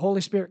 the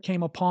Holy Spirit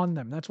came upon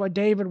them. That's why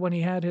David, when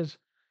he had his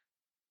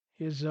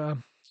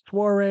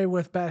soiree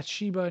with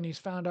Bathsheba and he's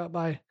found out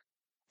by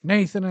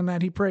Nathan and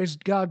that he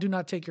praised God, do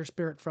not take your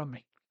spirit from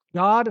me.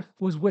 God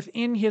was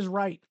within his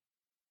right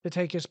to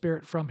take his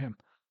spirit from him.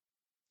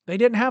 They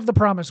didn't have the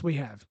promise we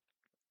have.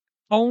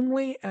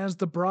 Only as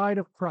the bride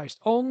of Christ,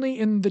 only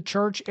in the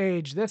church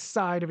age, this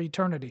side of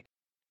eternity,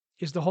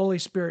 is the Holy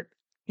Spirit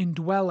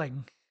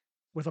indwelling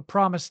with a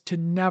promise to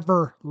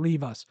never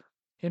leave us.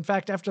 In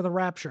fact, after the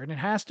rapture, and it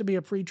has to be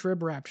a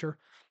pre-trib rapture,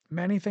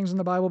 many things in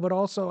the Bible, but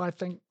also I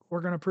think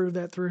we're going to prove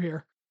that through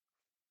here.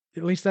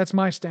 At least that's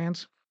my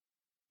stance.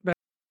 That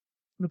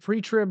the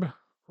pre-trib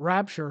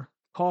rapture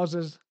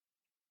causes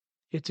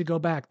it to go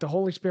back. The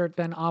Holy Spirit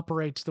then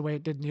operates the way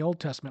it did in the Old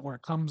Testament, where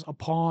it comes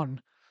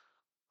upon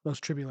those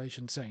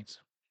tribulation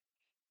saints.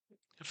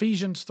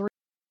 Ephesians 3,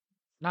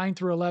 9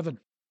 through 11.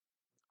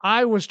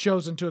 I was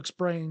chosen to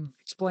explain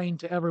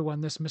to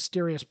everyone this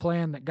mysterious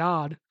plan that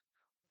God,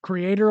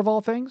 creator of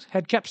all things,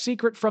 had kept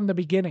secret from the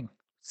beginning.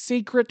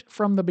 Secret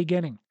from the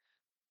beginning.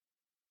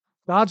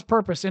 God's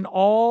purpose in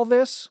all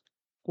this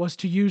was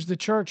to use the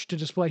church to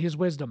display his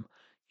wisdom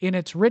in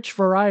its rich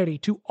variety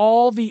to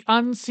all the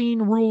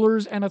unseen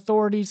rulers and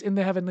authorities in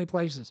the heavenly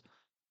places.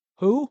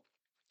 Who?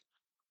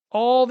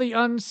 All the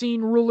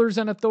unseen rulers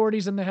and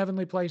authorities in the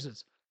heavenly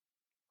places.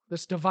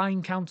 This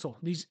divine council,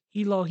 these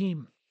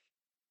Elohim.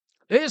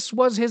 This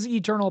was his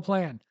eternal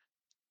plan.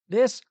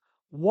 This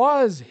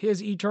was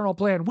his eternal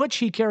plan, which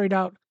he carried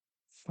out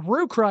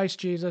through Christ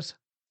Jesus,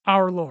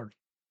 our Lord.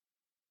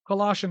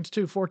 Colossians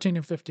 2, 14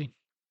 and 15.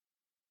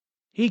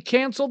 He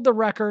canceled the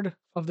record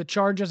of the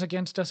charges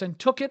against us and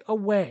took it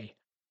away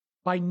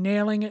by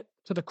nailing it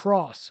to the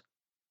cross.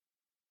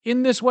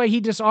 In this way,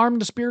 he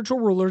disarmed the spiritual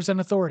rulers and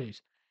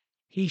authorities.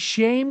 He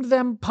shamed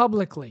them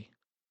publicly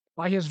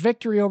by his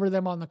victory over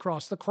them on the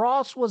cross. The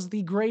cross was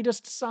the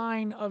greatest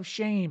sign of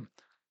shame.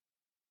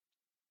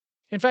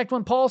 In fact,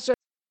 when Paul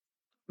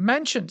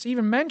mentions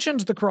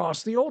the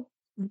cross,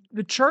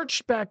 the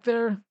church back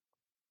there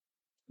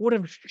would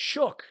have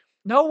shook.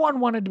 No one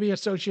wanted to be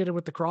associated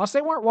with the cross.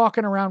 They weren't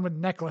walking around with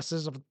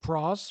necklaces of the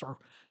cross or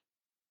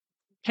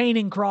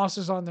painting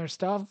crosses on their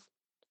stuff.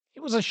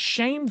 It was a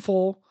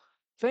shameful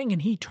thing,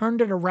 and he turned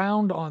it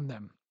around on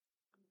them.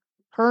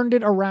 Turned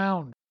it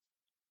around.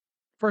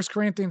 1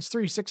 Corinthians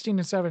 3, 16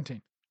 and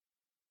 17.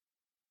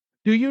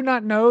 Do you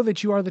not know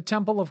that you are the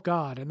temple of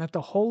God, and that the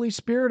Holy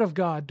Spirit of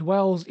God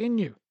dwells in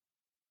you?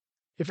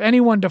 If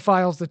anyone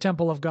defiles the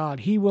temple of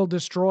God, he will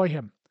destroy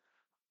him.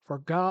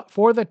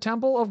 For the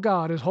temple of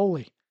God is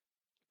holy.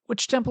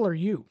 Which temple are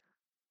you?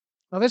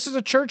 Now, this is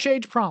a church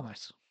age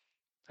promise.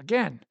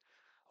 Again,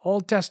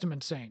 Old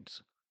Testament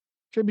saints,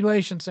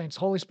 tribulation saints,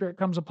 Holy Spirit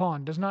comes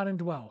upon, does not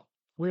indwell.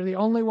 We're the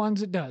only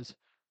ones it does.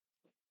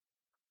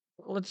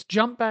 Let's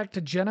jump back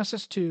to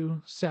Genesis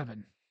 2,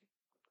 7.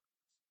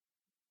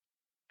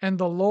 And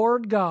the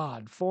Lord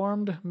God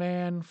formed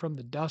man from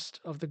the dust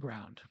of the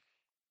ground.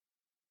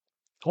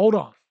 Hold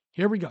on.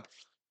 Here we go.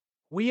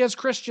 We as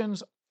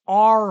Christians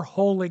are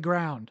holy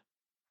ground.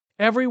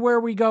 Everywhere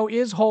we go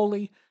is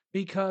holy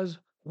because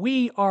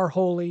we are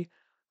holy,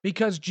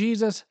 because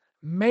Jesus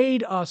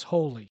made us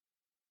holy.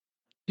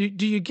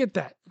 Do you get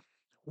that?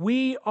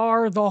 We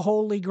are the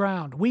holy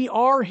ground. We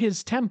are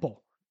his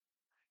temple.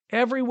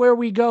 Everywhere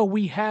we go,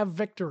 we have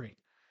victory.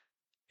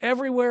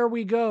 Everywhere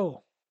we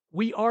go,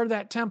 we are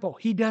that temple.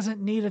 He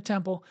doesn't need a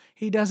temple.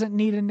 He doesn't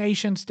need a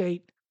nation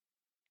state.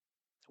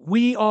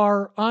 We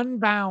are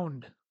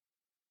unbound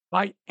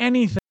by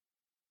anything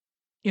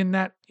in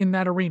that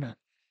arena.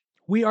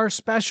 We are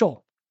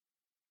special.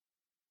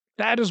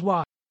 That is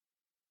why.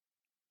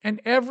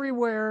 And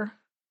everywhere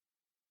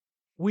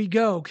we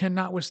go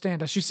cannot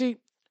withstand us. You see,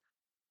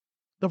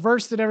 the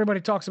verse that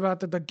everybody talks about,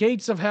 that the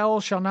gates of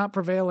hell shall not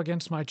prevail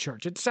against my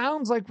church. It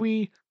sounds like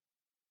we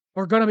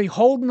are going to be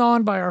holding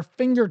on by our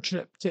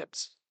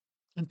fingertips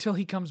until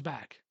he comes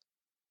back.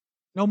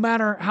 No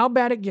matter how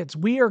bad it gets,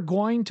 we are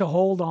going to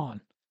hold on.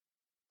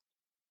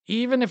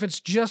 Even if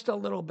it's just a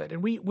little bit.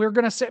 And we're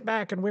going to sit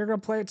back and we're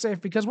going to play it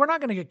safe because we're not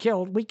going to get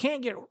killed. We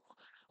can't get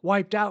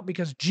wiped out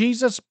because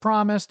Jesus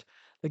promised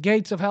the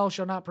gates of hell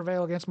shall not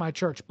prevail against my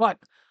church. But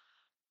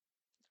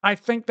I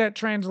think that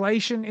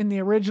translation in the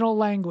original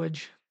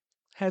language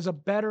has a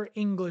better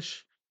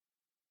English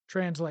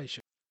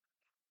translation.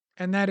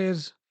 And that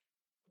is,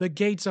 the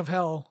gates of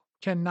hell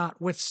cannot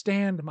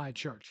withstand my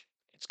church.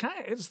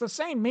 It's the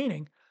same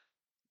meaning,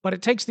 but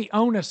it takes the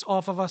onus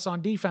off of us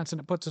on defense and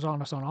it puts it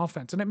on us on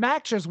offense. And it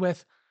matches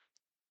with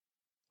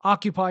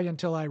occupy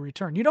until I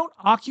return. You don't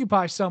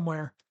occupy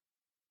somewhere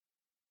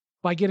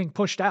by getting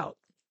pushed out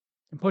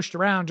and pushed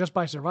around just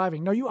by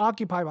surviving. No, you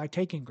occupy by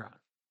taking ground.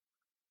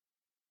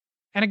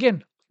 And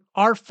again,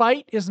 our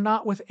fight is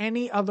not with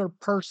any other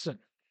person.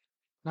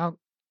 Now,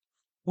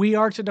 We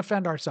are to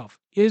defend ourselves.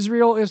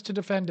 Israel is to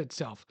defend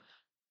itself.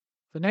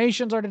 The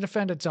nations are to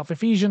defend itself.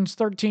 Ephesians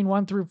 13,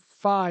 1 through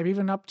 5,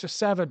 even up to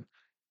 7,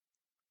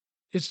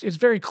 is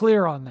very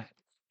clear on that.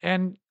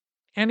 And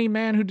any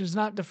man who does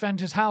not defend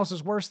his house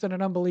is worse than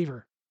an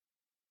unbeliever.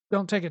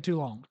 Don't take it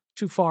too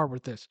far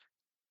with this.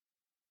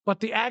 But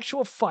the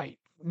actual fight,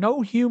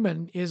 no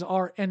human is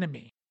our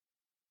enemy.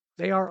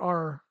 They are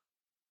our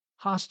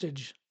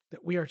hostage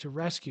that we are to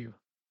rescue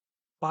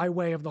by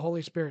way of the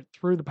Holy Spirit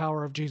through the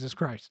power of Jesus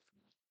Christ.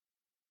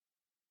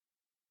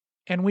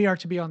 And we are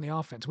to be on the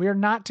offense. We are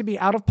not to be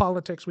out of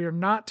politics. We are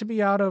not to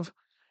be out of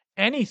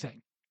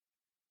anything.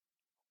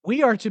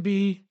 We are to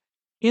be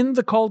in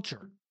the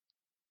culture,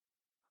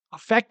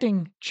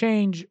 affecting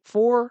change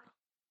for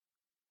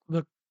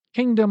the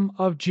kingdom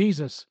of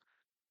Jesus,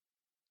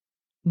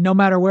 no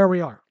matter where we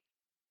are.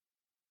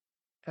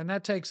 And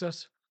that takes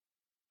us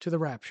to the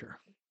rapture.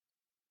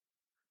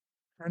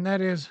 And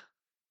that is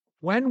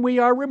when we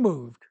are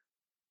removed,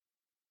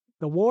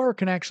 the war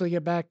can actually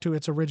get back to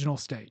its original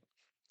state.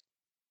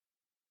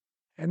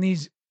 And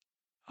these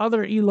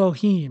other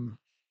Elohim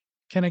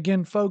can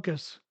again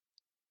focus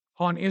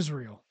on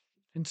Israel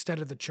instead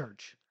of the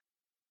church.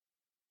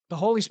 The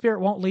Holy Spirit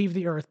won't leave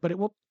the earth, but it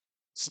will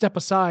step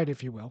aside,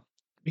 if you will,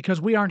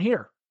 because we aren't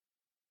here.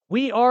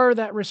 We are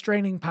that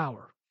restraining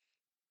power.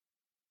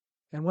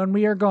 And when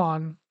we are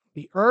gone,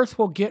 the earth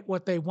will get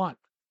what they want.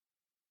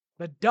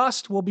 The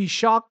dust will be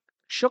shook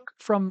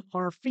from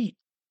our feet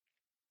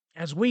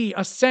as we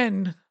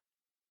ascend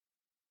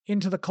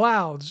into the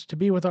clouds to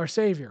be with our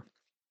Savior.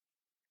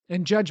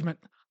 And judgment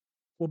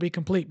will be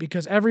complete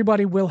because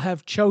everybody will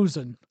have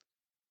chosen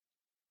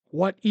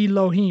what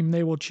Elohim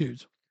they will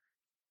choose.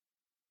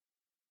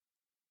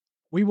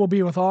 We will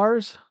be with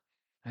ours,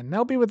 and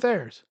they'll be with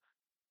theirs.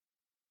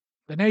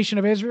 The nation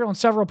of Israel and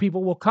several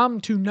people will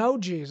come to know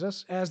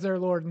Jesus as their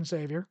Lord and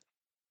Savior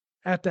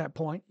at that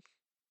point.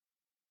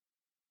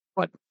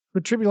 But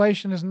the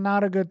tribulation is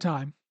not a good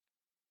time.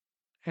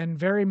 And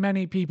very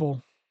many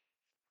people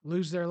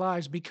lose their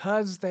lives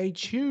because they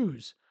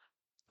choose.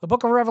 The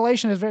book of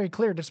Revelation is very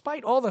clear.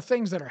 Despite all the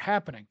things that are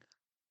happening,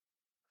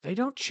 they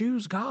don't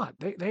choose God.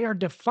 They are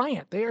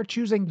defiant. They are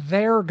choosing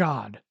their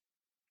God.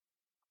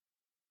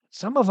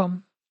 Some of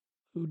them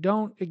who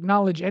don't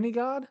acknowledge any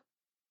God,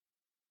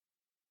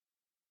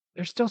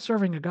 they're still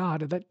serving a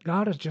God, and that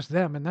God is just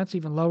them, and that's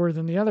even lower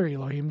than the other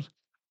Elohims,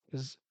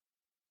 because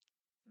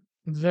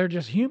they're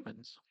just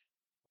humans.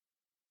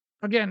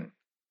 Again,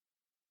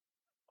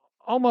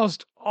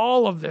 almost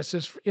all of this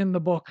is in the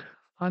book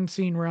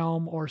Unseen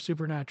Realm or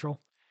Supernatural.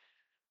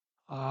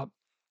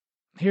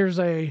 Here's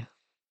a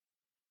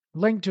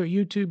link to a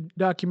YouTube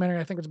documentary.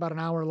 I think it's about an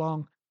hour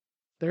long.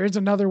 There is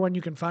another one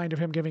you can find of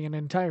him giving an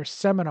entire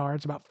seminar.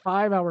 It's about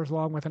 5 hours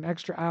long with an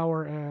extra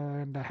hour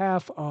and a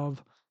half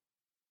of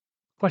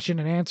question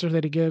and answer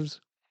that he gives.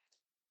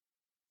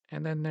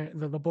 And then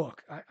the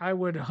book. I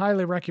would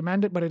highly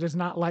recommend it, but it is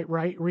not light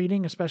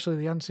reading, especially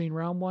the Unseen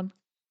Realm one.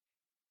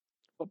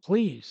 But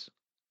please,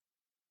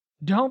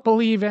 don't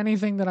believe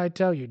anything that I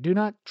tell you. Do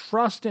not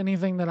trust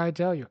anything that I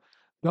tell you.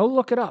 Go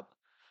look it up.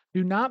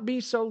 Do not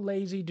be so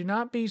lazy. Do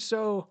not be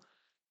so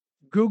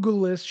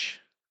Google-ish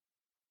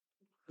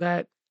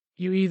that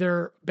you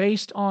either,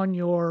 based on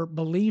your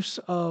beliefs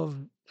of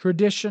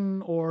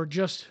tradition or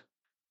just,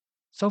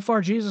 so far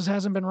Jesus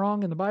hasn't been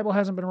wrong and the Bible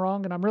hasn't been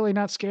wrong, and I'm really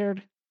not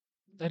scared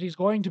that he's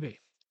going to be.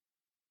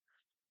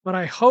 But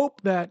I hope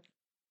that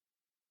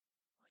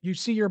you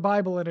see your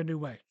Bible in a new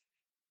way.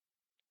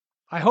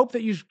 I hope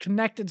that you've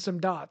connected some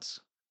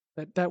dots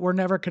that were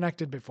never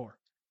connected before.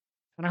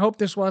 And I hope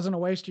this wasn't a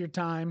waste of your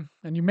time,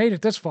 and you made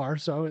it this far,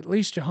 so at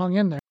least you hung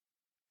in there.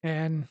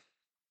 And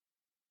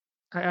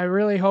I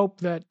really hope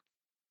that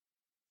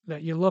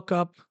you look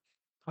up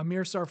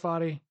Amir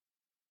Sarfati.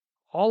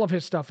 All of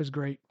his stuff is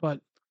great, but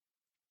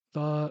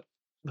the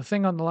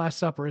thing on the Last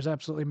Supper is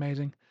absolutely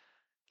amazing.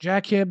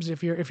 Jack Hibbs,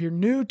 if you're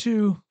new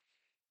to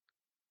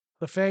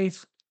the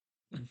faith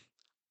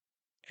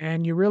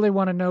and you really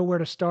want to know where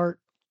to start,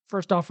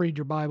 first off, read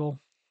your Bible.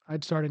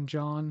 I'd start in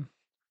John.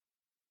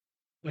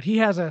 But he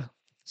has a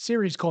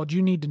series called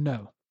You Need to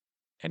Know,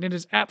 and it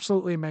is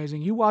absolutely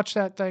amazing. You watch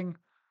that thing,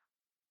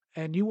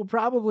 and you will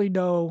probably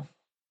know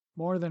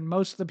more than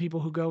most of the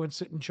people who go and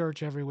sit in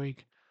church every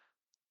week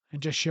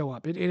and just show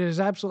up. It is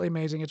absolutely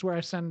amazing. It's where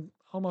I send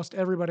almost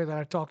everybody that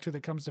I talk to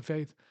that comes to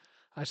faith.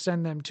 I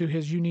send them to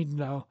his You Need to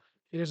Know.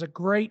 It is a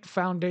great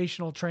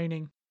foundational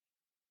training.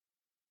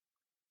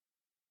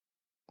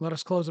 Let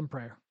us close in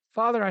prayer.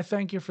 Father, I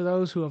thank you for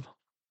those who have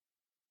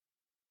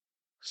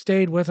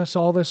stayed with us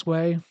all this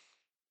way.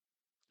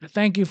 I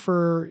thank you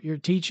for your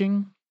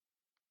teaching,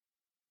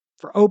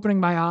 for opening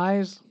my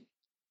eyes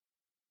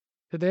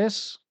to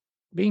this,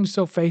 being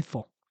so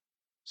faithful,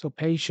 so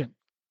patient,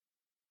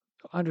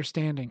 so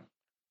understanding,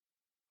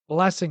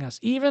 blessing us.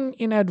 Even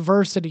in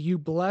adversity, you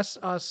bless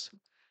us,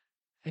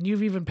 and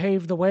you've even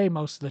paved the way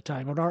most of the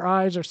time. And our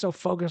eyes are so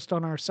focused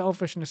on our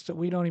selfishness that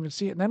we don't even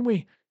see it. And then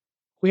we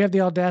have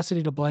the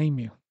audacity to blame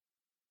you.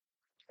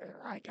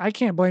 I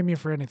can't blame you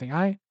for anything.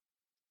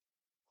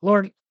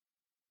 Lord,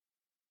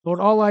 Lord,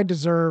 all I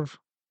deserve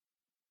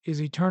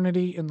is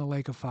eternity in the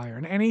lake of fire,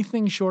 and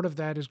anything short of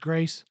that is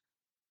grace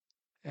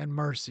and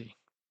mercy.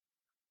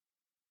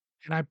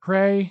 And I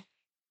pray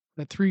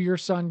that through your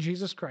Son,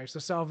 Jesus Christ,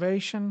 the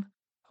salvation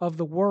of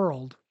the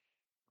world,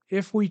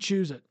 if we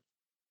choose it,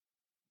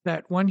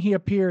 that when he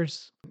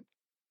appears,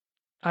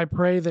 I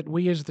pray that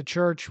we as the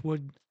church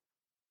would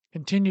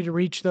continue to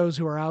reach those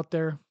who are out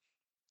there,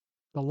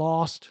 the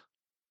lost,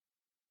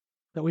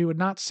 that we would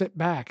not sit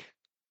back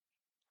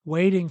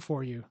waiting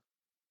for you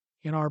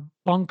in our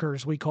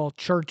bunkers we call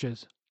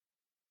churches.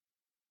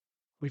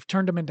 We've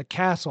turned them into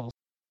castles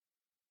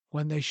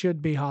when they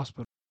should be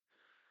hospitals.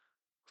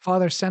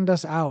 Father, send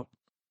us out.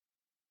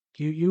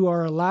 You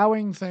are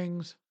allowing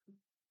things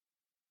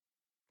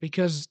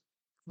because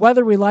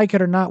whether we like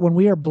it or not, when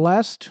we are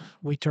blessed,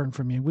 we turn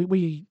from you.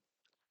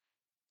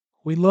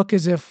 We look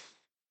as if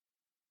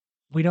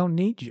we don't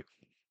need you.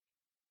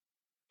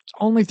 It's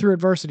only through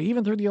adversity,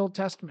 even through the Old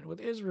Testament with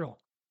Israel.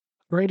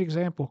 Great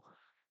example.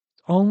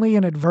 It's only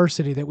in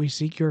adversity that we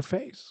seek your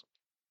face.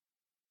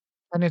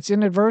 And it's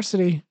in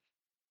adversity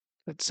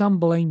that some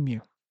blame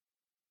you.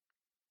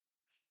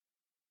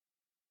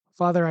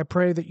 Father, I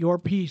pray that your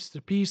peace,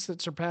 the peace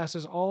that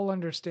surpasses all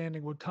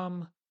understanding, would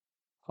come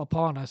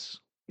upon us,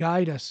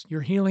 guide us, your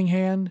healing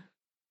hand,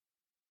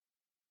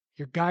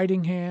 your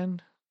guiding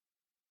hand,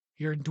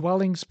 your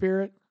indwelling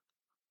spirit.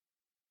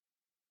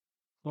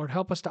 Lord,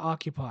 help us to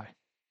occupy,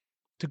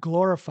 to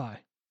glorify,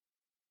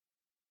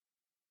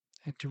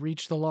 and to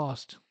reach the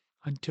lost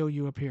until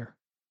you appear.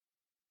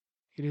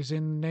 It is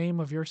in the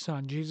name of your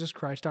Son, Jesus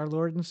Christ, our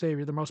Lord and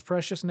Savior, the most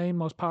precious name,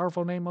 most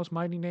powerful name, most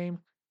mighty name,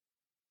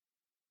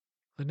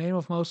 the name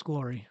of most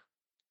glory,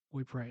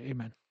 we pray.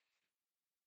 Amen.